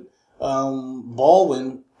 neighborhood,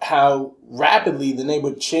 Baldwin, how rapidly the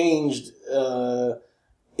neighborhood changed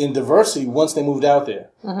in diversity once they moved out there.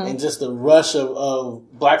 Mm-hmm. And just the rush of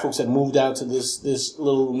black folks that moved out to this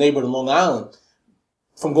little neighborhood in Long Island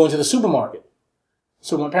from going to the supermarket.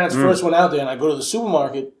 So my parents first went out there and I go to the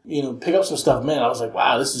supermarket, pick up some stuff. Man, I was like,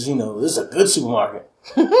 wow, this is a good supermarket.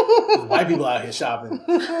 White people out here shopping.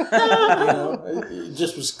 It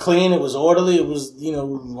just was clean. It was orderly. It was,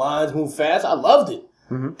 lines moved fast. I loved it.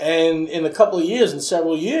 Mm-hmm. And in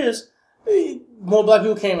several years, more black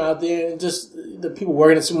people came out there and just the people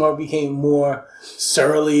working at the supermarket became more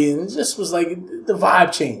surly and it just was like the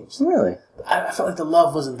vibe changed. Really? I felt like the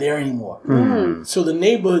love wasn't there anymore. Mm-hmm. So the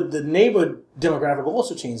neighbor demographic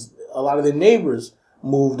also changed. A lot of the neighbors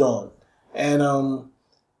moved on. And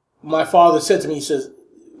my father said to me, he says,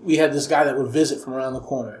 we had this guy that would visit from around the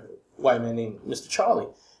corner, a white man named Mr. Charlie.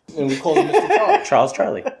 And we called him Mr. Charlie. Charles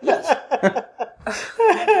Charlie. Yes.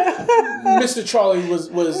 Mr. Charlie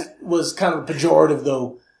was kind of pejorative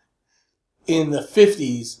though in the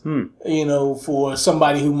 50s, for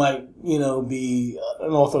somebody who might, be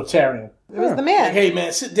an authoritarian. It was the man. Like, hey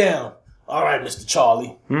man, sit down. All right, Mr.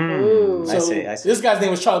 Charlie. So I see. This guy's name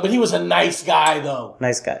was Charlie, but he was a nice guy though.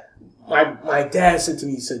 Nice guy. My dad said to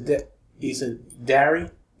me, he said, Darry,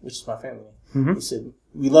 which is my family name. Mm-hmm. He said,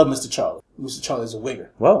 We love Mr. Charlie. Mr. Charlie's a wigger.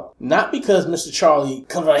 Whoa. Not because Mr. Charlie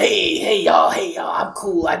comes out, hey y'all, I'm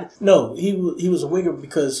cool. No, he was a wigger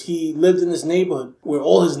because he lived in this neighborhood where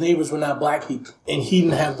all his neighbors were not black people. And he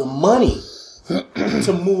didn't have the money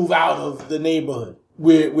to move out of the neighborhood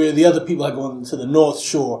where the other people are going to the North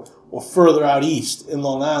Shore or further out east in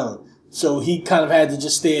Long Island. So he kind of had to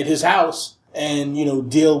just stay at his house and,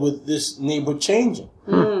 deal with this neighborhood changing.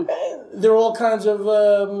 There are all kinds of,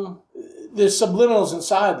 there's subliminals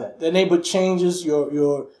inside that. The neighborhood changes,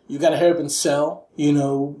 you gotta hurry up and sell,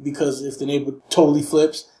 because if the neighborhood totally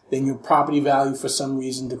flips, then your property value for some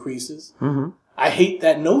reason decreases. Mm-hmm. I hate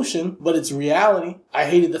that notion, but it's reality. I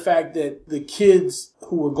hated the fact that the kids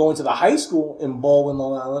who were going to the high school in Baldwin,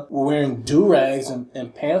 Long Island, were wearing do-rags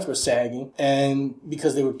and pants were sagging. And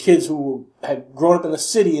because they were kids who had grown up in the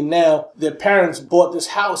city and now their parents bought this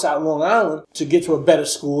house out in Long Island to get to a better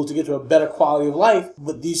school, to get to a better quality of life.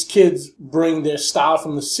 But these kids bring their style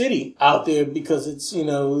from the city out there because it's,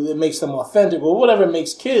 it makes them authentic or whatever it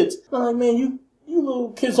makes kids. I'm like, man, you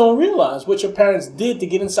little kids don't realize what your parents did to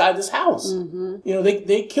get inside this house. Mm-hmm.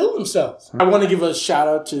 They killed themselves. I want to give a shout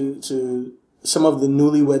out to some of the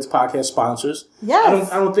Newlyweds podcast sponsors.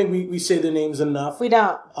 Yes. I don't think we say their names enough. We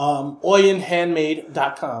don't.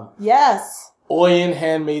 OyenHandmade.com. Yes. Oyen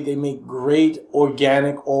Handmade, they make great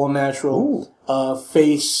organic, all natural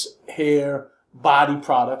face, hair, body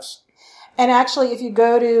products. And actually, if you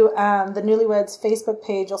go to the Newlyweds Facebook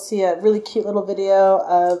page, you'll see a really cute little video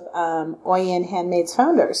of Oyen Handmade's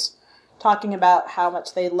founders talking about how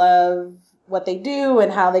much they love what they do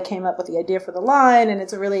and how they came up with the idea for the line. And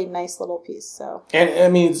it's a really nice little piece. So, and I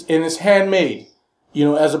mean, it's handmade,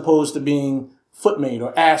 as opposed to being foot made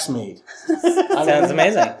or ass made. Sounds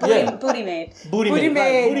amazing. Yeah. Booty made. Booty made.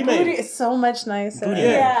 Right. Booty made. Booty is so much nicer. Booty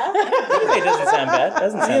made. Yeah. Booty made doesn't sound bad.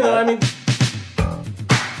 Doesn't sound bad. I mean.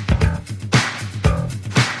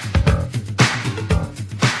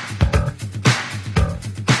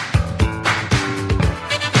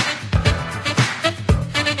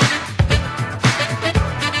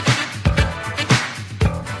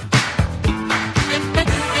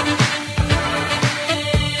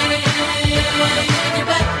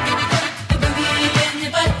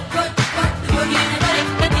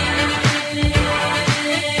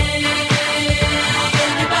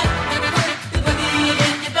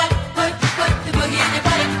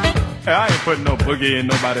 I ain't putting no boogie in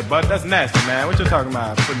nobody's butt. That's nasty, man. What you talking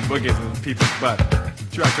about? Putting boogies in people's butt.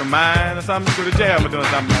 You out your mind or something? Go to jail for doing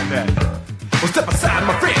something like that. Well, step aside,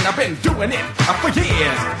 my friend. I've been doing it for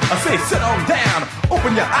years. I say, sit on down,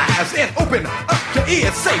 open your eyes and open up your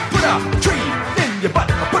ears. Say, put a tree in your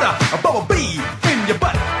butt, put a bubble bee in your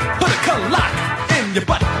butt, put a clock in your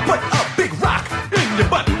butt, put a big rock in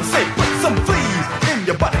your butt. Say, put some fleas in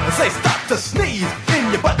your butt. Say, stop to sneeze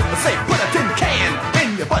in your butt. Say, put a tin can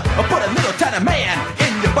in your butt. Put a little tiny man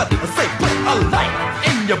in your butt. Say, put a light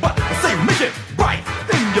in your butt. Say, make it bright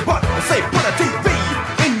in your butt. Say, put a TV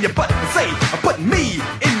in your butt. Say, put me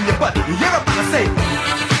in your butt. Everybody say.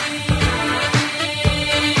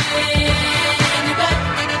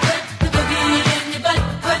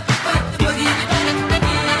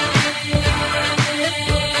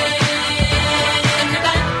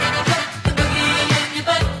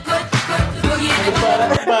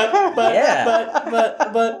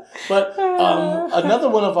 But another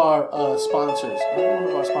one of our sponsors.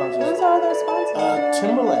 Those are their sponsors.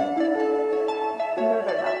 Timberland. No,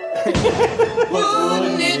 they're not.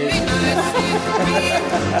 Wouldn't it be nice if we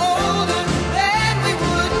were older, then we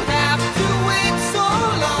wouldn't have to wait so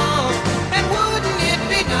long? And wouldn't it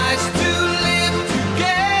be nice to live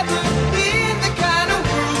together in the kind of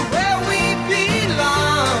world where we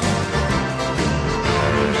belong?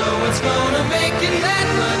 You know it's gonna make it that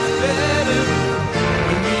much better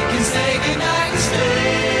when we can say goodnight and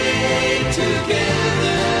stay together.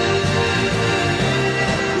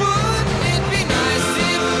 Wouldn't it be nice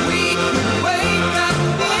if we could wake up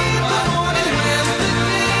in the morning when the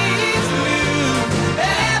day is new?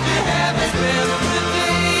 Happy, happy, spend the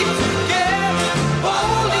day together,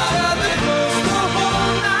 hold each other close the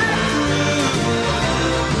whole night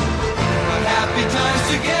through. Happy times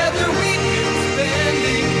together we keep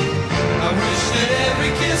spending. I wish that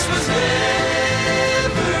every kiss was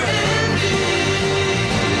never ending.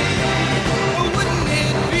 Wouldn't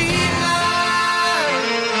it be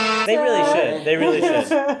nice? They really should. They really should.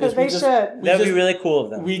 They should. That would be really cool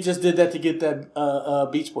of them. We just did that to get that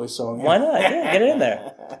Beach Boys song. Why not? Yeah, get it in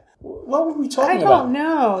there. What were we I talking about? don't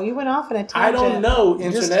know. You went off on a tangent. I don't know,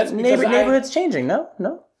 Just internet. neighborhood's changing. No.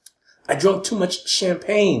 I drank too much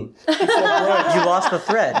champagne before brunch. You lost the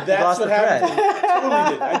thread. That's what happened.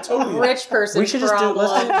 I totally did. Rich person We should just do. problem.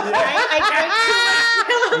 Let's do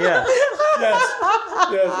yeah.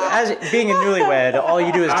 Yes. As being a newlywed, all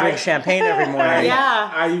you do is drink champagne every morning.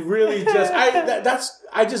 Yeah. I really just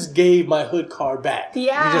I just gave my hood card back.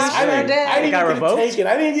 Yeah. You just I did. didn't got get revoked? it taken.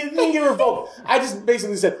 I didn't get revoked. I just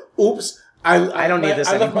basically said, "Oops, I don't need this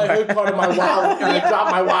I left my anymore." hood card in my wallet, and I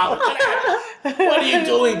dropped my wallet. What are you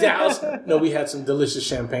doing, Dallas? No, we had some delicious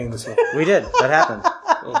champagne this morning. We did. That happened.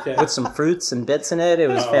 Okay. With some fruits and bits in it. It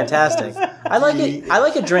was fantastic. I like it. I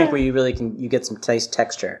like a drink where you really you get some nice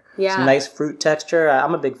texture. Yeah. Some nice fruit texture.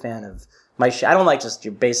 I'm a big fan of I don't like just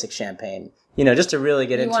your basic champagne. You know, just to really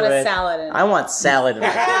get into it. You want a salad in it. I want salad in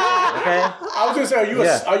my champagne, okay? I was gonna say,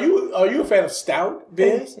 are you a fan of stout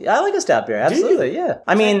beers? I like a stout beer. Absolutely, yeah.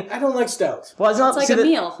 I mean, I don't like stouts. well, it's not like a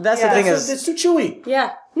meal. That's the thing is, It's too chewy.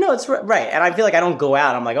 Yeah. no, it's right. And I feel like I don't go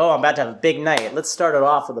out. I'm like, oh, I'm about to have a big night. Let's start it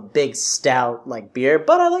off with a big stout like beer.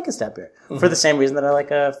 But I like a stout beer for the same reason that I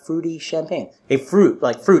like a fruity champagne. A fruit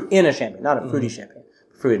in a champagne, not a fruity champagne.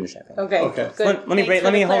 Fruit in a champagne. Okay. Good. Let me break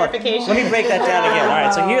that down again. All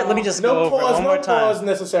right, so here, let me just go over it one more time. No pause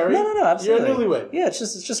necessary. No, absolutely. You're a newlywed. Yeah, it's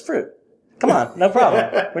just fruit. Come on, no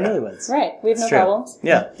problem. We're newlyweds. Right. We have no It's true. problems.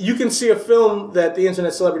 Yeah. You can see a film that the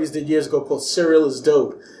internet celebrities did years ago called Cereal is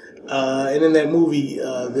Dope. And in that movie,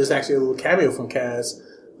 there's actually a little cameo from Kaz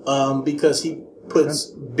because he puts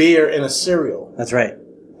beer in a cereal. That's right.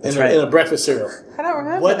 In a breakfast cereal. I don't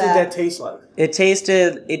remember What did that taste like? It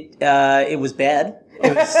tasted, it was bad.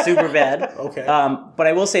 It was super bad. Okay. But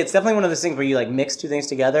I will say it's definitely one of those things where you like mix two things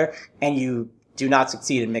together and you do not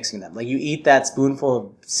succeed in mixing them. Like you eat that spoonful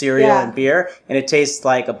of cereal and beer and it tastes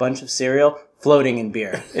like a bunch of cereal floating in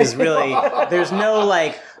beer. Is really, there's no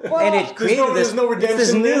like, and it created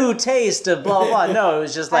this new taste of blah, blah, blah. No, it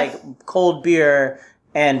was just like cold beer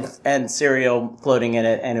and cereal floating in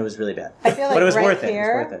it and it was really bad. I feel like but it was right worth it.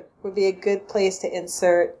 here It was worth it. would be a good place to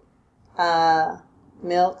insert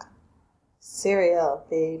milk. Cereal,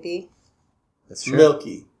 baby. That's true.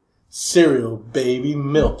 Milky. Cereal, baby.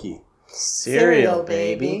 Milky. Cereal,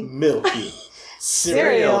 baby. Milky.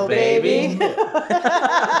 Cereal, baby.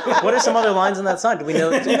 What are some other lines in that song? Do we know?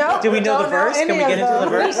 Do we know the verse? Can we get into the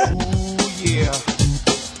verse? Ooh, yeah.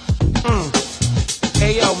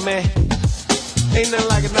 Hey, yo, man. Ain't nothing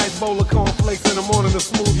like a nice bowl of cornflakes in the morning to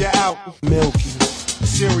smooth you out. Milky.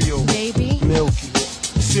 Cereal. Baby, Milky.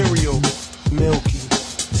 Cereal. Milky.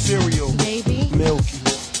 Cereal. baby, Milky.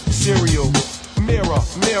 Cereal. Mirror,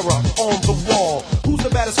 mirror on the wall. Who's the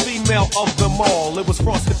baddest female of them all? It was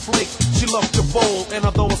Frosted Flake. She loved to bowl, and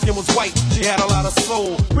although her skin was white, she had a lot of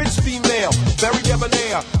soul. Rich female, very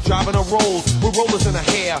debonair, driving her Rolls with rollers in her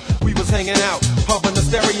hair. We was hanging out, pumping the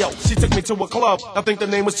stereo. She took me to a club. I think the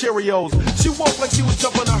name was Cheerios. She walked like she was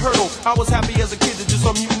jumping a hurdle. I was happy as a kid that just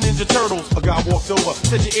saw Mutant Ninja Turtles. A guy walked over,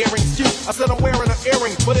 said your earrings cute. I said I'm wearing an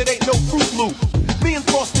earring, but it ain't no Fruit Loop. Me and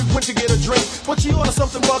Frosted went to get a drink, but she ordered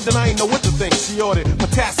something bugged and I ain't know what to think. She ordered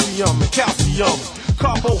potassium and calcium,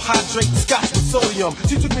 carbohydrate, scotch with sodium.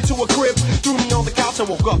 She took me to a crib, threw me on the couch. I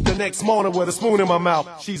woke up the next morning with a spoon in my mouth.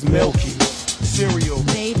 She's milky, cereal,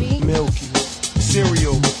 baby, milky,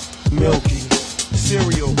 cereal, milky,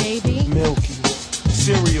 cereal, baby, milky,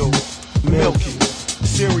 cereal, milky,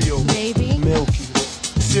 cereal, baby, milky,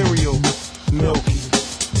 cereal, milky,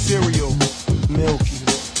 cereal, milky,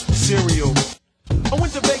 cereal. I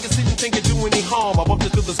went to Vegas, didn't think it'd do any harm. I bumped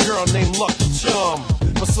into this girl named Lucky Charm.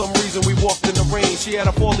 For some reason we walked in the rain. She had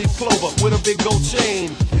a 4-leaf clover with a big gold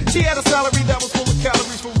chain. She had a salary that was full of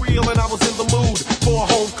calories for real, and I was in the mood for a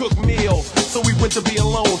home-cooked meal. So we went to be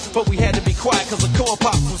alone, but we had to be quiet cause the corn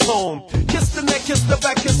pops was home. Kissed the neck, kissed the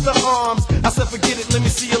back, kissed the arms. I said forget it, let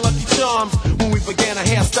me see your Lucky Charms. When we began, her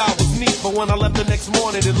hairstyle was neat, but when I left the next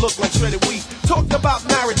morning it looked like shredded wheat. Talked about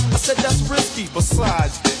marriage, I said that's risky.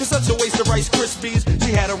 Besides, it's such a waste of Rice Krispies.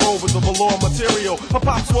 She had a robe with the velour material. Her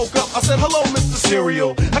pops woke up, I said hello Mr.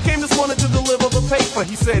 Cereal. I came this morning to deliver the paper.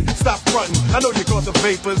 He said stop frontin', I know you caught the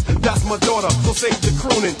vapors. That's my daughter, so save the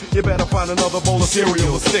crooning. You better find another bowl of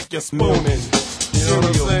cereal, stick your spoon in. You know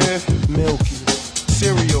what I'm saying? Milky,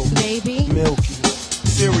 cereal, baby, milky,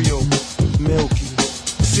 cereal, milky,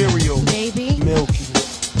 cereal, baby, milky,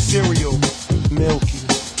 cereal, milky,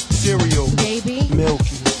 cereal, baby,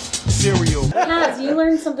 milky, cereal. Kaz, you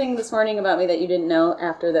learned something this morning about me that you didn't know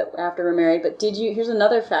after we're married, but here's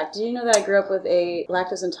another fact. Did you know that I grew up with a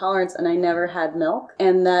lactose intolerance and I never had milk?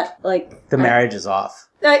 And that, like... The marriage is off.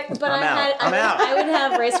 I would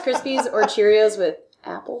have Rice Krispies or Cheerios with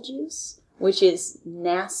apple juice, which is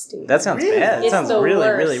nasty. That sounds bad. That It's sounds the really,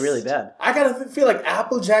 worst. really, really bad. I gotta feel like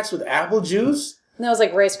Apple Jacks with apple juice. No, it was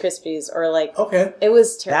like Rice Krispies or like... Okay. It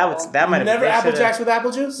was terrible. That might have Never been. Apple Jacks with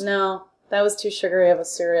apple juice? No. That was too sugary of a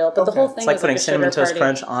cereal. But the whole thing It's like was putting like a Cinnamon sugar Toast party.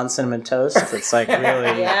 Crunch on Cinnamon Toast. It's like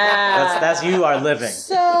really... Yeah. That's you are living.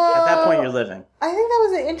 So At that point, you're living. I think that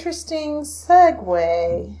was an interesting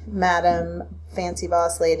segue, Madam Fancy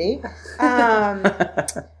Boss Lady,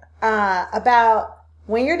 about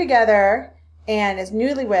when you're together and as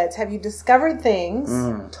newlyweds, have you discovered things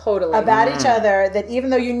Totally. about each other that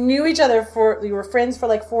even though you knew each other you were friends for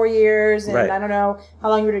like 4 years, and Right. I don't know how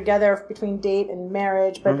long you were together between date and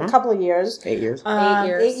marriage, but a couple of years. 8 years. 8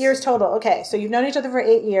 years. 8 years total. Okay, so you've known each other for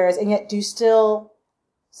 8 years, and yet do you still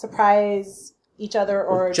surprise each other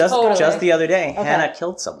or Just the other day, Okay. Hannah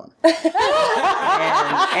killed someone. and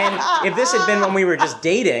if this had been when we were just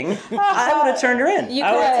dating, I would have turned her in. You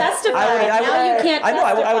could have testified. Now you can't I know.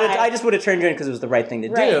 testify. I just would have turned her in because it was the right thing to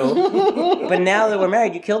do. But now that we're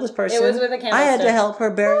married, you killed this person. It was with a candlestick. I had to help her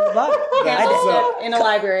bury the body. Candlestick in a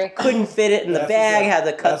library. Couldn't fit it in the bag. Had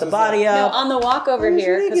to cut the body No, out. on the walk over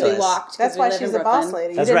here, because we ridiculous. walked. 'cause That's we why live she's in a boss Brooklyn.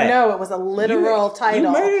 lady. You That's didn't right. know it was a literal title. You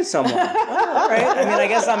murdered someone. All right. I mean, I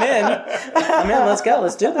guess I'm in. Let's go.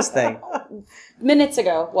 Let's do this thing. Minutes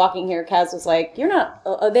ago, walking here, Kaz was like, "You're not.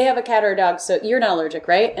 They have a cat or a dog, so you're not allergic,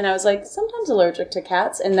 right?" And I was like, "Sometimes allergic to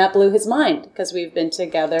cats," and that blew his mind because we've been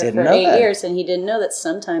together Didn't for know 8 that. years, and he didn't know that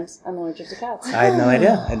sometimes I'm allergic to cats. I had no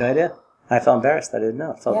idea. I felt embarrassed. I didn't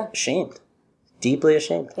know. I felt Yeah. ashamed. Deeply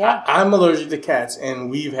ashamed. Yeah. I'm allergic to cats, and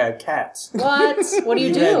we've had cats. What? What do you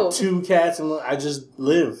We've do? had 2 cats, and I just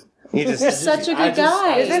live. You just Such a good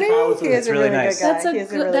guy. Isn't he? power through He it. is a really really nice. good guy. That's a He is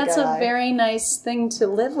good. really That's good a guy. very nice thing to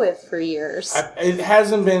live with for years. It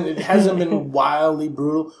hasn't been wildly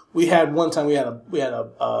brutal. We had one time we had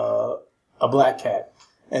a black cat,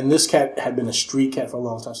 and this cat had been a street cat for a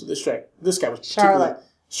long time. So this cat was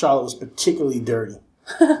Charlotte was particularly dirty,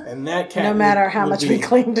 and that cat. No matter how would much be- we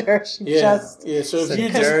cleaned her, she just... So if It's a you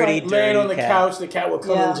just dirty, laid on the dirty cat. couch, the cat would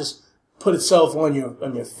come Yeah. and just put itself on your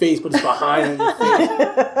face, put its behind on your face,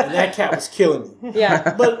 and that cat was killing me.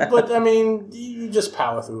 Yeah. But I mean, you just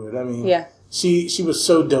power through it. I mean, Yeah. She was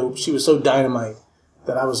so dope. She was so dynamite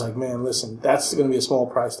that I was like, man, listen, that's going to be a small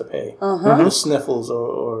price to pay for sniffles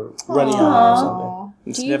or runny eye or something.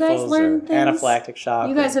 And Do you guys sniffles learn or things? anaphylactic shock.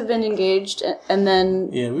 You guys have been engaged and then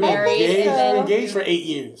Yeah, we were married engaged, and then engaged for 8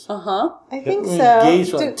 years. I think We were so.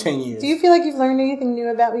 engaged for like 10 years. Do you feel like you've learned anything new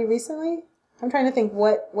about me recently? I'm trying to think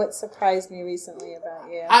what surprised me recently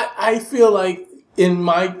about you. I feel like in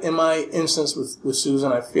my instance with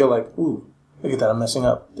Susan, I feel like, ooh, look at that, I'm messing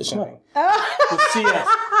up the champagne. With CS,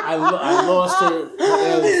 I lost her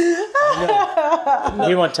earlier. No,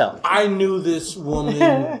 You won't tell. I knew this woman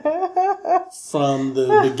from the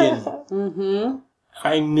beginning. Mm-hmm.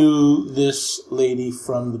 I knew this lady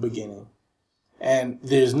from the beginning. And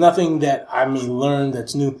there's nothing that I may learn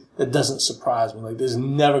that's new that doesn't surprise me. Like, there's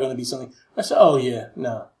never going to be something. I say, oh, yeah,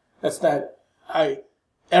 no. That's not...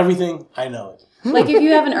 Everything, I know it. like if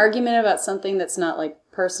you have an argument about something that's not like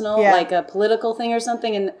personal, Yeah. like a political thing or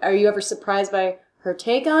something, and are you ever surprised by her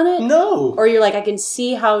take on it? No. Or you're like, I can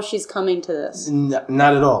see how she's coming to this. Not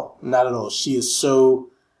at all. Not at all. She is so...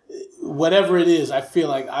 Whatever it is, I feel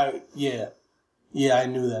like yeah, I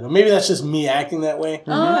knew that. Or maybe that's just me acting that way.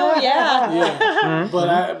 Oh yeah. Yeah. But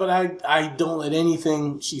I don't let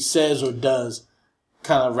anything she says or does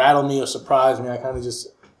kind of rattle me or surprise me. I kind of just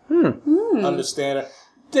understand her.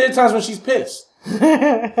 There are times when she's pissed with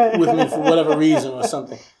me for whatever reason or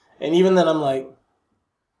something. And even then I'm like,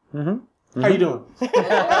 how you doing?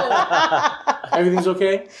 Everything's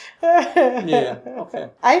okay? Yeah, okay.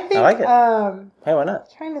 I think, I like it. Hey, why not?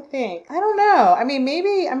 trying to think. I don't know. I mean,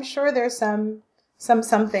 maybe, I'm sure there's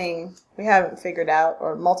something we haven't figured out,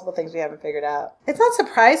 or multiple things we haven't figured out. It's not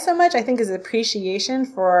surprise so much, I think, is appreciation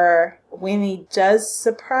for when he does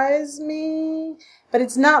surprise me. But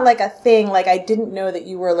it's not like a thing like, I didn't know that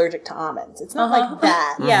you were allergic to almonds. It's not like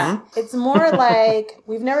that. Yeah. It's more like,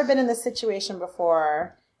 we've never been in this situation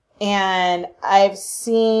before, and I've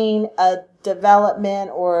seen a development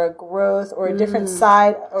or a growth or a different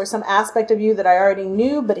side or some aspect of you that I already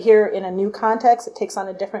knew, but here in a new context, it takes on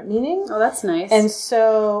a different meaning. Oh, that's nice. And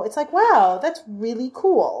so it's like, wow, that's really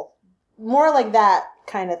cool. More like that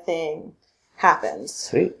kind of thing happens.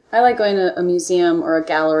 Sweet. I like going to a museum or a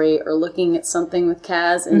gallery or looking at something with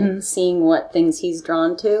Kaz and seeing what things he's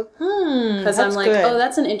drawn to. Because I'm like, good. oh,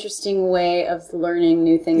 that's an interesting way of learning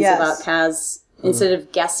new things Yes. about Kaz instead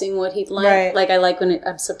of guessing what he'd like. Right. Like I like when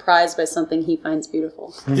I'm surprised by something he finds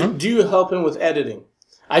beautiful. Do you help him with editing?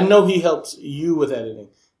 I know he helps you with editing.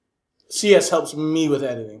 CS helps me with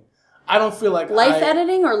editing. I don't feel like Life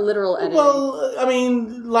editing or literal editing? Well, I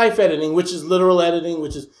mean, life editing, which is literal editing,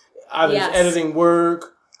 which is either Yes. editing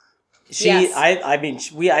work,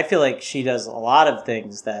 I feel like she does a lot of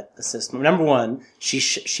things that assist. Number one,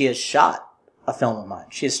 she has shot a film of mine.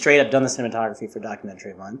 She has straight up done the cinematography for a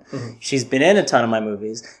documentary of mine. Mm-hmm. She's been in a ton of my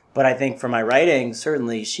movies, but I think for my writing,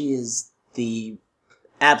 certainly she is the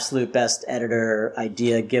absolute best editor,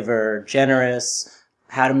 idea giver, generous,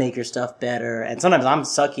 how to make your stuff better. And sometimes I'm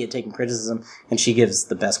sucky at taking criticism, and she gives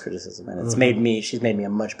the best criticism. And it's she's made me a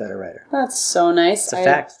much better writer. That's so nice. It's a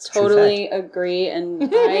fact. I totally agree.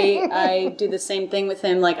 And I do the same thing with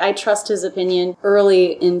him. Like, I trust his opinion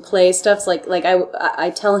early in play stuff. Like I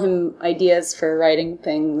tell him ideas for writing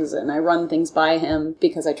things, and I run things by him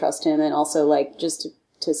because I trust him. And also, like, just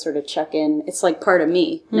to sort of check in. It's like part of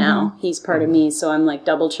me now. He's part of me. So I'm like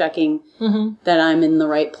double checking that I'm in the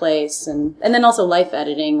right place. And then also life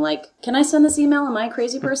editing. Like, can I send this email? Am I a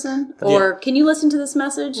crazy person? Or can you listen to this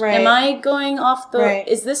message? Right. Am I going off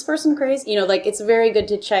is this person crazy? You know, like, it's very good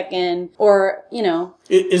to check in. Or, you know.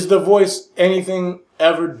 Is the voice anything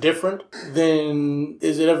ever different than,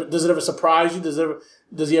 does it ever surprise you?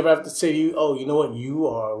 Does he ever have to say to you, oh, you know what? You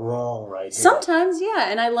are wrong right here. Sometimes,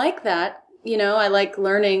 yeah. And I like that. You know, I like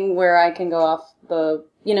learning where I can go off the,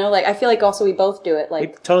 you know, like, I feel like also we both do it. Like,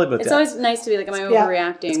 we totally both do it. It's always nice to be like, am I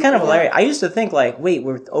overreacting? It's kind of hilarious. I used to think like, wait,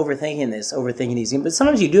 we're overthinking these emails. But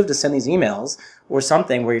sometimes you do have to send these emails or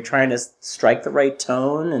something where you're trying to strike the right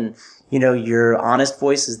tone and, you know, your honest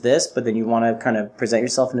voice is this, but then you want to kind of present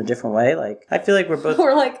yourself in a different way. Like, I feel like we're both...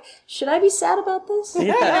 We're like, should I be sad about this? Yeah. You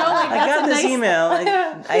know, like, I got this email.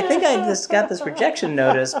 I think I just got this rejection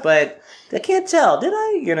notice, but I can't tell. Did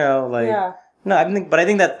I? You know, like... Yeah. No, I think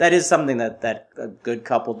that is something that a good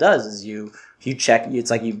couple does is you check,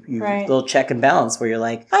 it's like you little check and balance where you're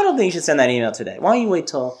like, I don't think you should send that email today. Why don't you wait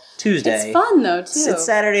till Tuesday? It's fun though, too. It's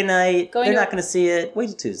Saturday night. They're not going to see it. Wait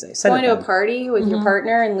till Tuesday. Going to a party with your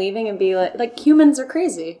partner and leaving and be like, humans are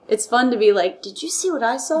crazy. It's fun to be like, did you see what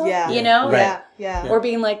I saw? Yeah. You know? Right. Yeah. Or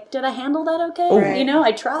being like, did I handle that okay? Right. You know,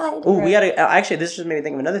 I tried. Oh, we gotta, actually, this just made me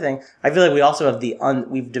think of another thing. I feel like we also have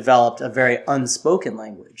we've developed a very unspoken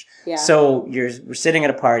language. Yeah. So we're sitting at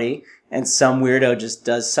a party, and some weirdo just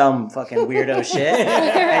does some fucking weirdo shit,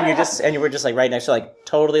 and we're just like right next to like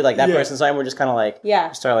totally like that person's line. We're just kind of like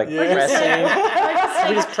start like pressing.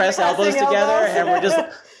 We just press elbows together, and we're just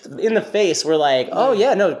in the face. We're like, oh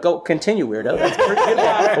yeah, no, go continue, weirdo. That's pretty good.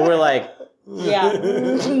 But we're like. Yeah.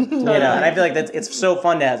 You know, and I feel like it's so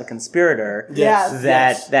fun to have a conspirator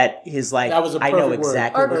that is like, I know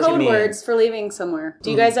exactly what you mean. Or code words for leaving somewhere. Do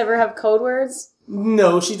you guys ever have code words?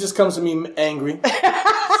 No, she just comes to me angry.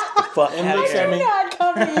 Fuck and looks at me. Not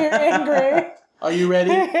come to you angry. Are you ready?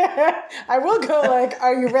 I will go like,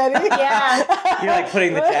 are you ready? Yeah. You're like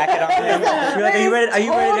putting the jacket on him. You're like, are you ready? Are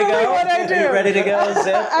you ready to go? What I do. Are you ready to go?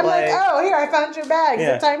 Zip. I'm like, oh, here, I found your bag. Is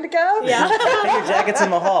it time to go? Yeah. Hey, your jacket's in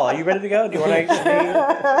the hall. Are you ready to go? Do you want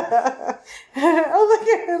to? Oh, look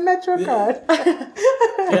at her Metro card.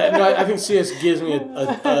 Yeah, no, I think CS gives me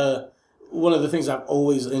one of the things I've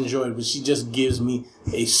always enjoyed, but she just gives me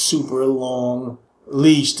a super long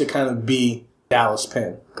leash to kind of be Dallas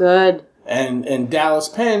Penn. Good. And Dallas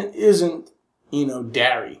Penn isn't, you know,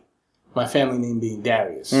 Dari. My family name being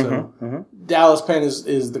Darius. So Dallas Penn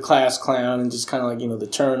is the class clown and just kind of like, you know, the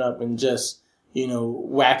turn up and just, you know,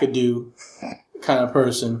 wackadoo kind of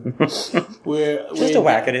person. Just a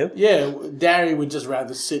wackadoo. Yeah, Dari would just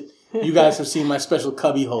rather sit. You guys have seen my special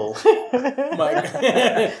cubby hole. My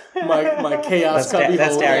chaos cubby hole.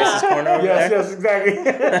 That's Darius's corner over there. Yes, exactly.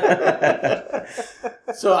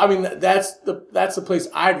 So, I mean, that's the place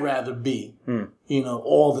I'd rather be, you know,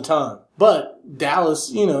 all the time. But Dallas,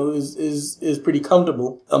 you know, is pretty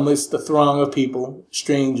comfortable amidst the throng of people,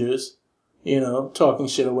 strangers, you know, talking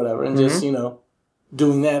shit or whatever, and just, you know,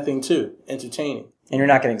 doing that thing too, entertaining. And you're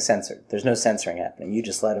not getting censored. There's no censoring happening. You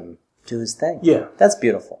just let him do his thing. Yeah. That's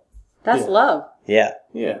beautiful. That's love. Yeah.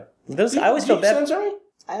 Yeah. I always feel bad. Censor me?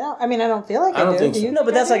 I don't feel like I do. Think so. Do you? No,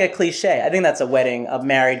 but that's like a cliche. I think that's a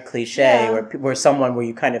married cliche where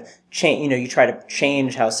you kind of change, you know, you try to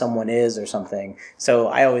change how someone is or something. So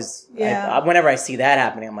I always, whenever I see that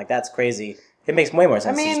happening, I'm like, that's crazy. It makes way more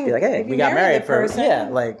sense to just be like, hey, we got married for,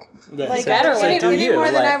 like better way. Any more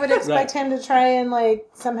than I would expect him to try and like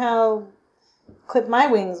somehow clip my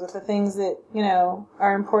wings with the things that, you know,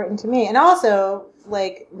 are important to me. And also,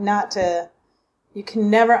 like, you can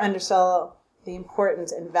never undersell the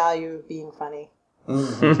importance and value of being funny.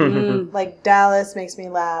 Like, Dallas makes me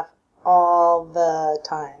laugh all the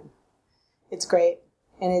time. It's great.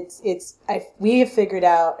 And we have figured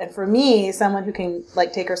out, and for me, someone who can,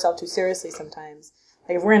 like, take herself too seriously sometimes,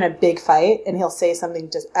 Like if we're in a big fight and he'll say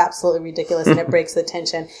something just absolutely ridiculous and it breaks the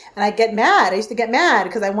tension, and I get mad. I used to get mad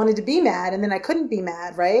because I wanted to be mad, and then I couldn't be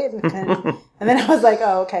mad, right? And then I was like,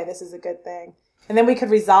 oh, okay, this is a good thing. And then we could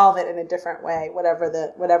resolve it in a different way, whatever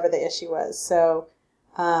the issue was. So,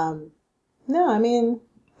 no, I mean,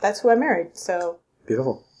 that's who I married. So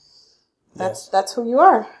beautiful. That's who you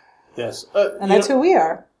are. Yes, and that's who we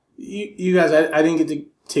are. You guys, I didn't get to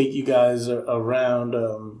take you guys around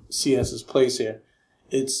CS's place here.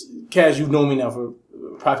 It's Kaz, you've known me now for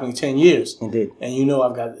approximately 10 years. Indeed. And you know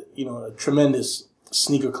I've got, a tremendous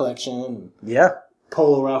sneaker collection. Yeah.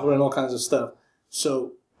 Polo Ralph and all kinds of stuff.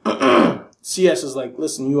 So CS is like,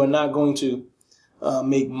 listen, you are not going to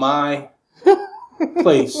make my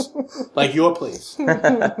place like your place.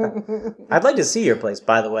 I'd like to see your place,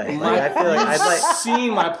 by the way. I feel like I'd like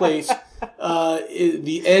seeing my place.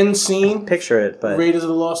 The end scene. Picture it, but Raiders of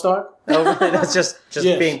the Lost Ark. Oh, that's just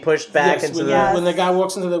yes. being pushed back into when the guy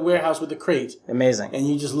walks into the warehouse with the crate. Amazing. And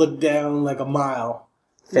you just look down like a mile.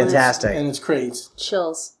 Fantastic. And it's crates.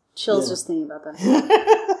 Chills just thinking about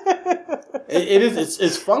that. It is.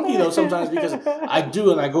 It's funky though sometimes because I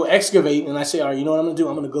go excavate and I say, all right, you know what I'm going to do?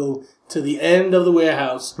 I'm going to go to the end of the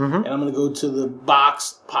warehouse and I'm going to go to the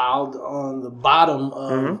box piled on the bottom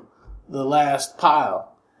of the last pile.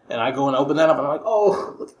 And I go and open that up and I'm like,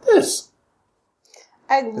 oh, look at this.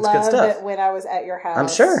 I loved it when I was at your house. I'm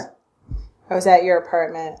sure. I was at your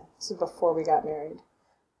apartment. This was before we got married.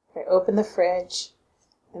 I opened the fridge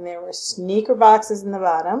and there were sneaker boxes in the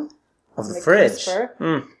bottom. Of the fridge.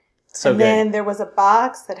 So and then there was a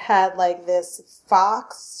box that had like this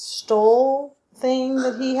fox stole thing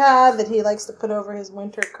that he had that he likes to put over his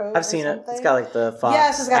winter coat. I've seen it. It's got like the fox.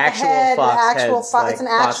 Yes, it's got actual the head, fox the actual heads, fox. like It's an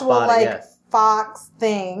fox actual body, fox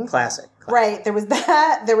thing. Classic. Right. There was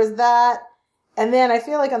that. And then I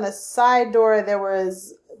feel like on the side door there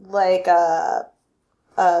was like a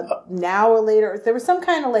now or later, there was some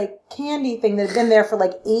kind of like candy thing that had been there for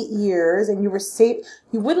like 8 years, and you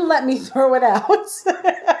wouldn't let me throw it out.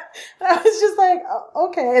 And I was just like, oh,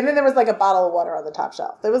 okay. And then there was like a bottle of water on the top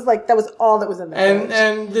shelf. That was all that was in there.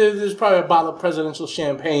 And there's probably a bottle of presidential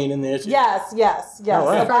champagne in there too. Yes. Oh,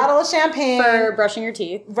 wow. A bottle of champagne. For brushing your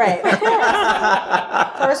teeth. Right.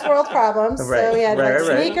 First world problems. Right. So we had Right.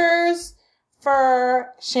 sneakers,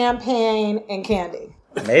 fur, champagne, and candy.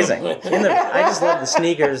 Amazing. I just love the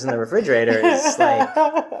sneakers in the refrigerator. It's like,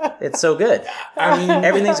 it's so good. I mean,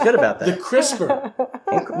 everything's good about that. The crisper.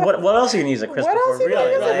 What else are you going to use a crisper for?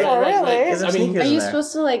 Really? Are you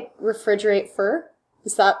supposed to like refrigerate fur?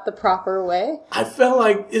 Is that the proper way? I felt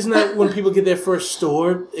like, isn't that when people get their first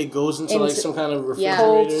stored, it goes into like some kind of refrigerator?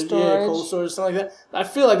 Cold storage. Cold storage, something like that. I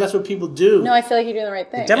feel like that's what people do. No, I feel like you're doing the right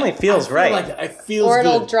thing. It definitely feels right. Like it feels or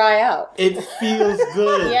it'll good. dry out. It feels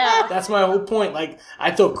good. Yeah. That's my whole point. Like, I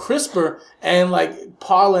thought crisper and like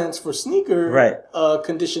parlance for sneaker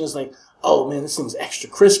condition is like, oh man, this thing's extra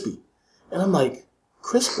crispy. And I'm like,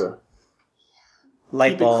 crisper?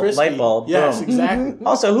 Light bulb. Yes, boom. exactly.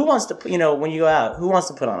 Also, who wants to, when you go out, who wants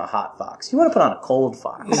to put on a hot fox? You want to put on a cold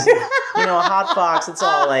fox. A hot fox, it's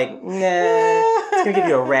all like, nah, it's going to give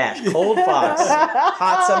you a rash. Cold fox,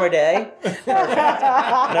 hot summer day, perfect.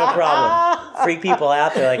 No problem. Freak people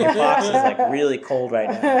out there like your fox is like really cold right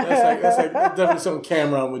now. That's like definitely something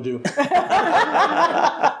Cameron would do.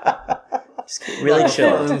 Just really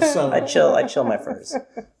chill. I chill my furs.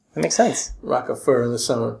 That makes sense. Rock a fur in the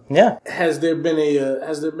summer. Yeah. Has there been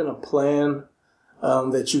a plan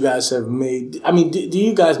that you guys have made? I mean, do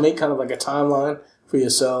you guys make kind of like a timeline for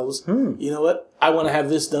yourselves? You know what? I want to have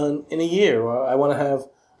this done in a year, or I want to have.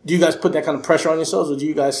 Do you guys put that kind of pressure on yourselves, or do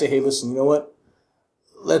you guys say, "Hey, listen, you know what?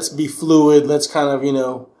 Let's be fluid. Let's kind of,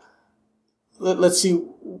 let's see."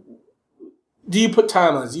 Do you put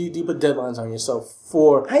timelines? Do you put deadlines on yourself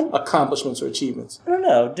for accomplishments or achievements? I don't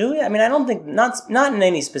know. Do we? I mean, I don't think not in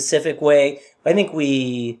any specific way. I think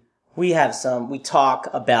we have some. We talk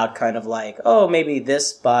about kind of like, oh, maybe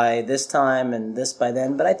this by this time and this by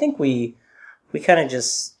then. But I think we kind of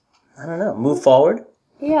just, I don't know, move forward.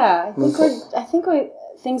 Yeah, I think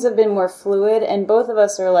things have been more fluid, and both of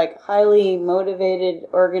us are like highly motivated,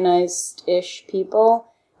 organized-ish people.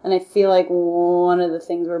 And I feel like one of the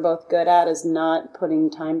things we're both good at is not putting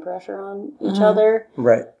time pressure on each other.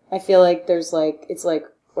 Right. I feel like there's like, it's like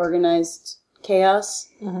organized chaos.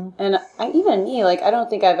 And I don't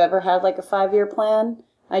think I've ever had like a 5-year plan.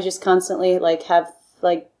 I just constantly like have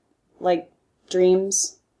like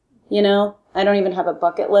dreams, I don't even have a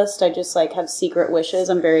bucket list. I just like have secret wishes.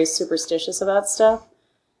 I'm very superstitious about stuff.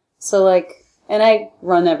 So like, and I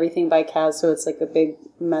run everything by Kaz, so it's like a big,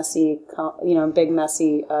 messy,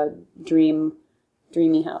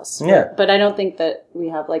 dreamy house. Yeah. But I don't think that we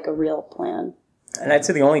have like a real plan. And I'd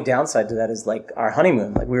say the only downside to that is like our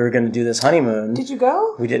honeymoon. Like we were going to do this honeymoon. Did you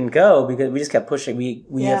go? We didn't go because we just kept pushing.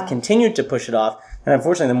 We have continued to push it off. And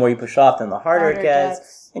unfortunately, the more you push it off, then the harder it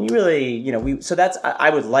gets. And you really, so that's, I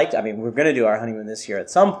would like to, we're going to do our honeymoon this year at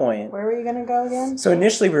some point. Where were you going to go again? So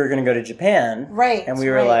initially we were going to go to Japan. Right. And we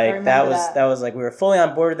were like, that was like, we were fully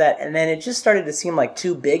on board with that. And then it just started to seem like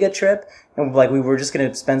too big a trip. And like, we were just going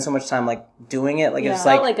to spend so much time like doing it. Like, it's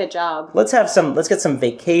felt like a job. Let's get some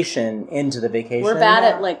vacation into the vacation. We're bad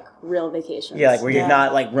at like real vacations. Yeah, like where you're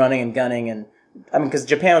not like running and gunning. And because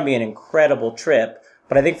Japan would be an incredible trip.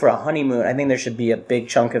 But I think for a honeymoon, I think there should be a big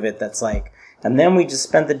chunk of it that's like, and then we just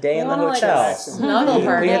spent the day in the hotel.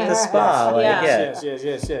 We hit the spa. Yes.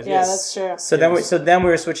 Yeah, that's true. So then we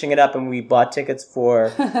were switching it up, and we bought tickets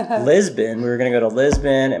for Lisbon. We were going to go to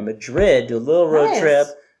Lisbon and Madrid, do a little road trip,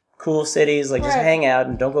 cool cities, like just hang out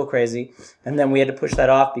and don't go crazy. And then we had to push that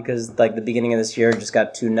off because like the beginning of this year just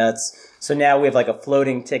got too nuts. So now we have like a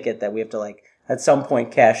floating ticket that we have to like at some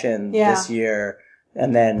point cash in this year.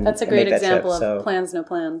 And then that's a great example trip, of plans, no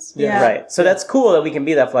plans. Yeah. Right. So that's cool that we can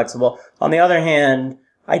be that flexible. On the other hand,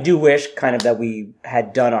 I do wish kind of that we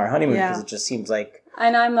had done our honeymoon because it just seems like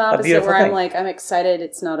and I'm the opposite where I'm like, I'm excited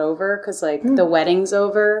it's not over because like the wedding's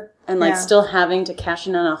over and like still having to cash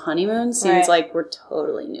in on a honeymoon seems like we're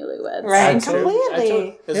totally newlyweds. Right.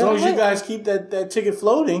 Completely. As long as you guys keep that ticket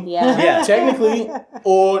floating. Yeah. Technically,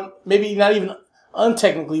 or maybe not even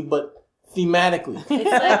untechnically, but thematically. It's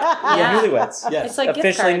like, newlyweds. Yes. It's like officially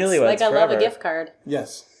gift cards. newlyweds. Like I forever. love a gift card.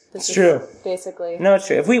 Yes. It's true. Basically. No, it's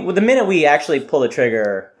true. If the minute we actually pull the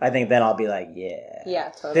trigger, I think then I'll be like, yeah,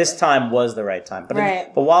 totally. This time was the right time.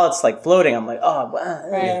 But but while it's like floating, I'm like,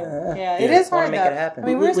 it is hard to make though. it happen. I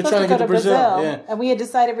mean, we were supposed to go to Brazil, and we had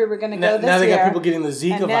decided we were going to go this year. Now they got people getting the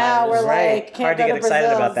Zika virus. Now we're like, can't hard to go get excited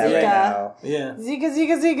Brazil. about that Zika. right now. Yeah.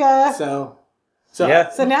 Zika. So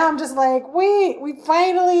now I'm just like, wait, we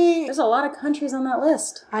finally. There's a lot of countries on that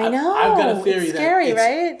list. I know. I've got a theory it's scary, that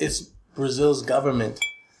right? It's Brazil's government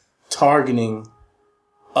targeting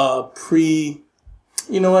you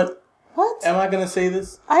know what? What? Am I going to say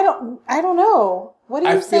this? I don't know. What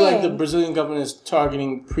are you saying? I feel like the Brazilian government is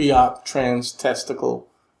targeting pre-op trans testicle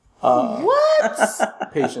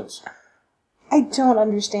patients. I don't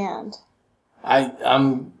understand.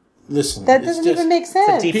 Listen. That doesn't even make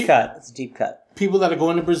sense. It's a deep cut. People that are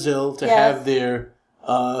going to Brazil to have their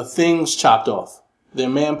things chopped off, their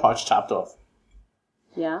man parts chopped off.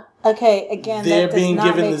 Yeah. Okay, again, they're that does being not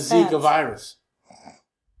given make the sense. Zika virus.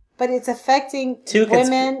 But it's affecting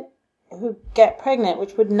women who get pregnant,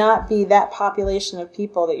 which would not be that population of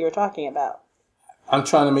people that you're talking about. I'm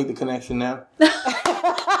trying to make the connection now.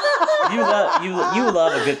 You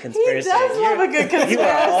love a good conspiracy. He does love a good conspiracy. You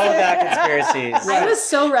are all about conspiracies. I was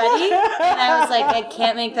so ready, and I was like, I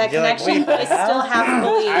can't make that connection, but I still have to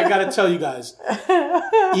believe. I gotta tell you guys,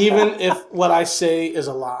 even if what I say is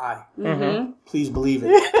a lie, please believe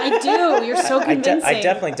it. I do. You're so convincing. I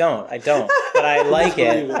definitely don't. But I like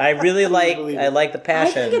it. I really like the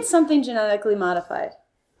passion. I think it's something genetically modified.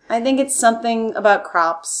 I think it's something about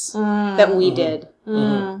crops that we did.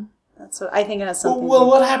 That's what I think it has something. Well,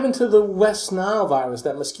 what happened to the West Nile virus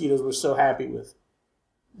that mosquitoes were so happy with?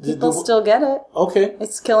 People still get it. Okay.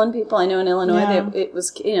 It's killing people. I know in Illinois it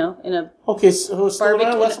was, in a Okay, so it's still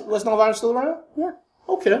around? West Nile virus still around? Yeah.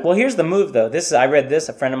 Okay. Well, here's the move, though. I read this.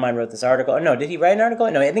 A friend of mine wrote this article. No, did he write an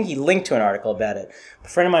article? No, I think he linked to an article about it. A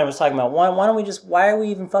friend of mine was talking about why are we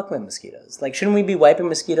even fucking with mosquitoes? Like, shouldn't we be wiping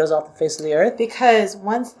mosquitoes off the face of the earth? Because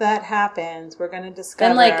once that happens, we're going to discover.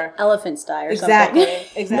 Then, like, elephants die or something.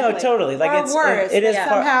 Exactly. No, totally. Like, or it's worse. it is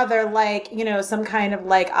somehow they're like, some kind of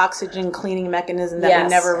like oxygen cleaning mechanism that we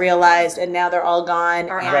never realized, and now they're all gone.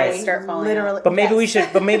 Our eyes start falling out. But maybe we should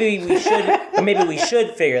figure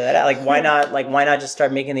that out. Like, why not just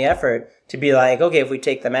start making the effort to be like, okay, if we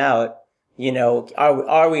take them out,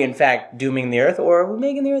 are we in fact dooming the earth, or are we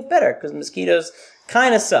making the earth better? Because mosquitoes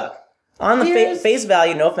kind of suck. On the face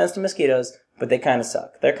value, no offense to mosquitoes, but they kind of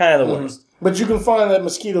suck. They're kind of the worst. But you can find that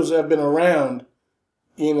mosquitoes have been around,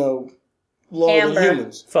 longer than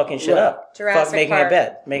humans. Fucking shit up. Jurassic making Park. it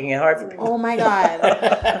bad. Making it hard for people. Oh my God.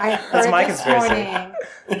 I heard my this conspiracy. morning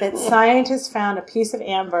that scientists found a piece of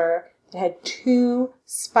amber that had 2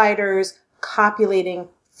 spiders copulating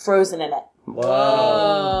frozen in it.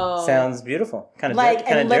 Whoa. Sounds beautiful. Kind of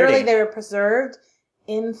and literally dirty. they were preserved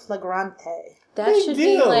in flagrante. That should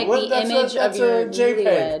be like the image of your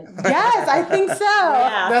newlywed. Yes, I think so.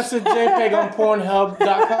 Yeah. That's a JPEG on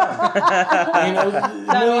Pornhub.com.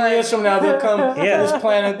 A million years from now, they'll come to this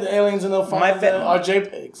planet, the aliens, and they'll find our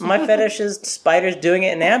JPEGs. My fetish is spiders doing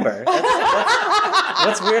it in amber.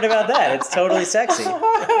 What's weird about that? It's totally sexy.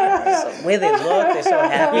 The way they look, they're so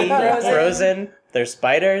happy. They're frozen. They're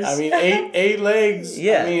spiders. I mean, eight legs.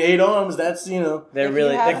 Yeah. I mean, 8 arms. That's, they're If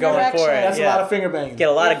really you have they're an going erection, for it. that's a Yeah. lot of finger banging. Get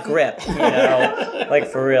a lot of grip, like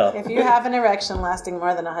for real. If you have an erection lasting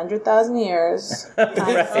more than 100,000 years, time to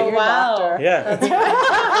Right. see your wow. doctor.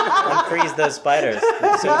 Yeah. Unfreeze those spiders.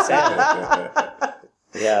 So sad.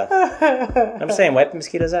 Yeah. I'm saying, wipe the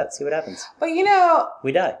mosquitoes out. See what happens. But We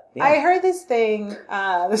die. Yeah. I heard this thing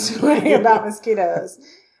this morning about mosquitoes,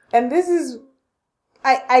 and this is.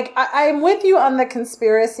 I'm with you on the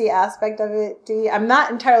conspiracy aspect of it, Dee. I'm not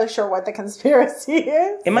entirely sure what the conspiracy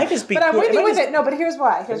is. It might just be But I'm cool. with you with just- it. No, but here's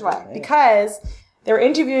why. Because they're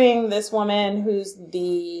interviewing this woman who's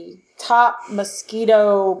the top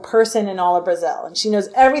mosquito person in all of Brazil. And she knows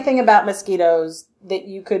everything about mosquitoes that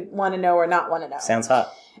you could want to know or not want to know. Sounds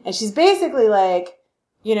hot. And she's basically like,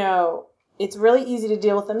 it's really easy to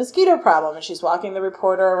deal with the mosquito problem. And she's walking the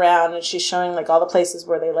reporter around and she's showing like all the places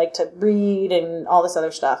where they like to breed and all this other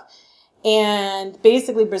stuff. And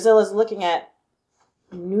basically Brazil is looking at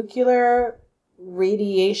nuclear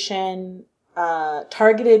radiation,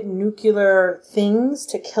 targeted nuclear things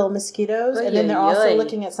to kill mosquitoes. And then they're also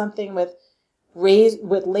looking at something with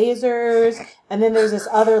lasers, and then there's this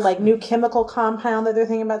other like new chemical compound that they're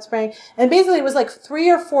thinking about spraying. And basically it was like 3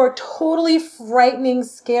 or 4 totally frightening,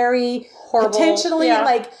 scary, horrible, potentially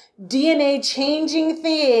like DNA changing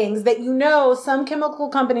things that some chemical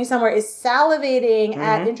company somewhere is salivating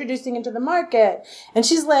at introducing into the market. And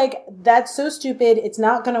she's like, that's so stupid, it's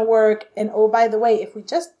not going to work. And oh, by the way, if we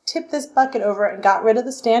just tip this bucket over and got rid of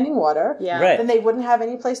the standing water, then they wouldn't have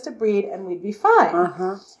any place to breed and we'd be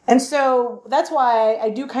fine. And so that's why I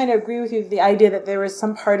do kind of agree with you, the idea that there is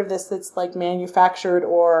some part of this that's like manufactured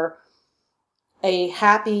or a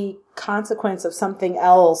happy consequence of something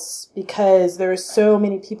else, because there are so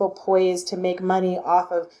many people poised to make money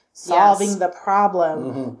off of solving the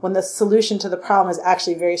problem when the solution to the problem is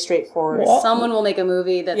actually very straightforward. Someone will make a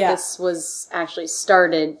movie that this was actually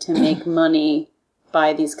started to make money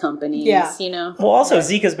by these companies, Well, also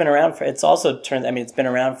Zika's been around it's been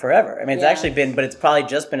around forever. I mean, it's actually been, but it's probably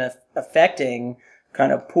just been affecting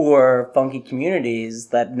kind of poor, funky communities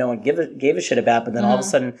that no one gave a shit about. But then all of a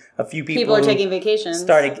sudden, a few people are taking vacations.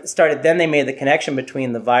 Started. Then they made the connection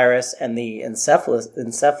between the virus and the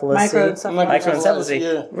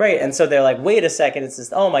microencephaly. Right. And so they're like, wait a second, it's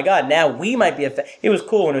just, oh my God, now we might be affected. It was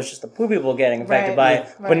cool when it was just the poor people getting affected by it.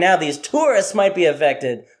 But now these tourists might be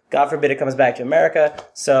affected. God forbid it comes back to America.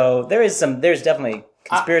 So there's definitely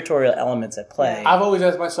conspiratorial elements at play. I've always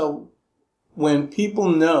asked myself, when people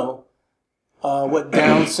know what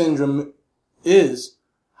Down syndrome is,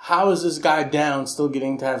 how is this guy Down still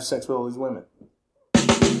getting to have sex with all these women?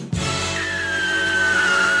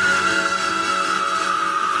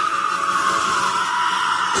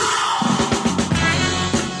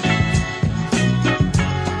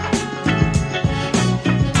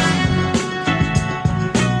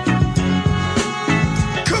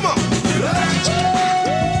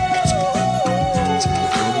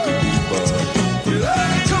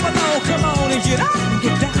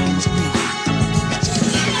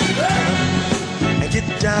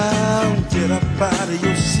 Get up out of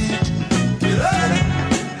your seat. Get up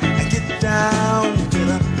and get down. Get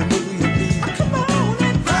up and move your feet. Come on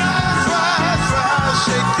and try,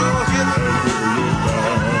 shake your hips.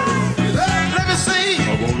 Let me see. I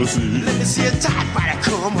wanna see. Let me see a tight body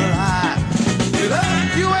come alive.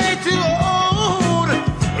 You ain't too old.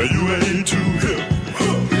 You ain't too hip.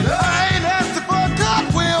 I ain't asking for a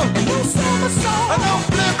cartwheel. No somersault. No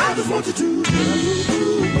flip. I just want you to get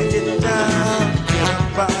up and get down. Get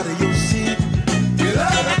up out of your seat. Get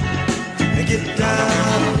up and get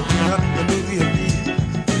down. Get up and move your feet.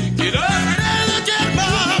 Get up and look at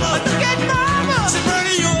mama. Look at mama. She's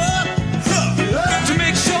burning you up. To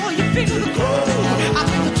make sure you feel the cold. I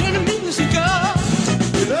want to turn the music up.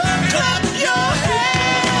 Clap your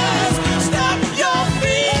hands. Stomp your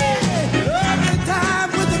feet. Get up in time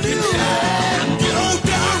with the music. Get on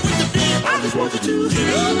down with the beat. I just want you to get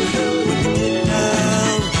up. Get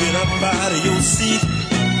down. Get up out of your seat.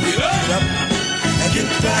 Get up and get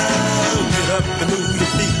down. Get up and move your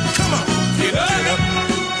feet. Come on. Get up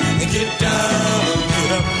and get down.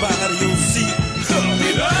 Get up out of your seat.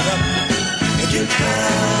 Get up and get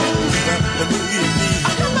down. Get up and move your feet.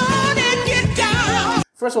 Come on and get down.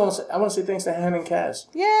 First of all, I want to say thanks to Hannah and Cass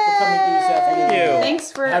Yay! for coming through this afternoon. Thank you.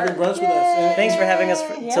 Thanks for having brunch with us. And Thanks for having us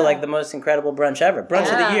to like the most incredible brunch ever.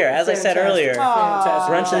 Brunch of the year, as I said earlier.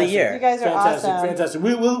 Fantastic. Brunch of the year. You guys are Fantastic, awesome. fantastic.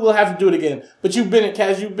 We'll have to do it again. But you've been here,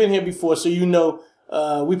 Kaz. You've been here before, so you know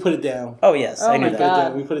We put it down. Oh, yes. I knew my that.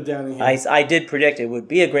 God. We put it down in here. I did predict it would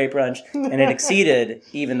be a great brunch, and it exceeded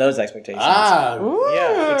even those expectations.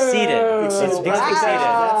 Yeah, exceeded.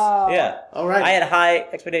 Wow. Yeah. All right. I had high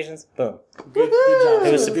expectations. Boom. Good job.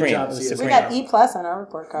 It was Good supreme. job, It was Sia. supreme. We got E+ on our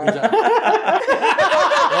report card.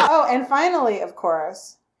 Oh, and finally, of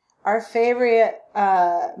course, our favorite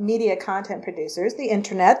media content producers, the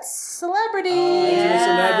internet celebrities.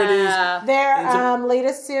 Celebrities. Their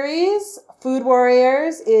latest series, Food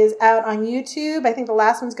Warriors, is out on YouTube. I think the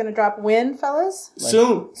last one's going to drop when, fellas?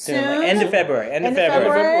 Soon. Like end of February. End of February.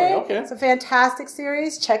 February, okay. It's a fantastic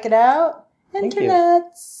series. Check it out. Thank you.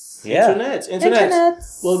 Internets. Yeah.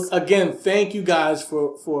 Internets. Well, again, thank you guys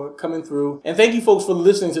for coming through. And thank you folks for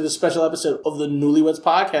listening to this special episode of the Newlyweds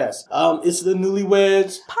Podcast. It's the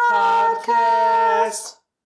Newlyweds Podcast.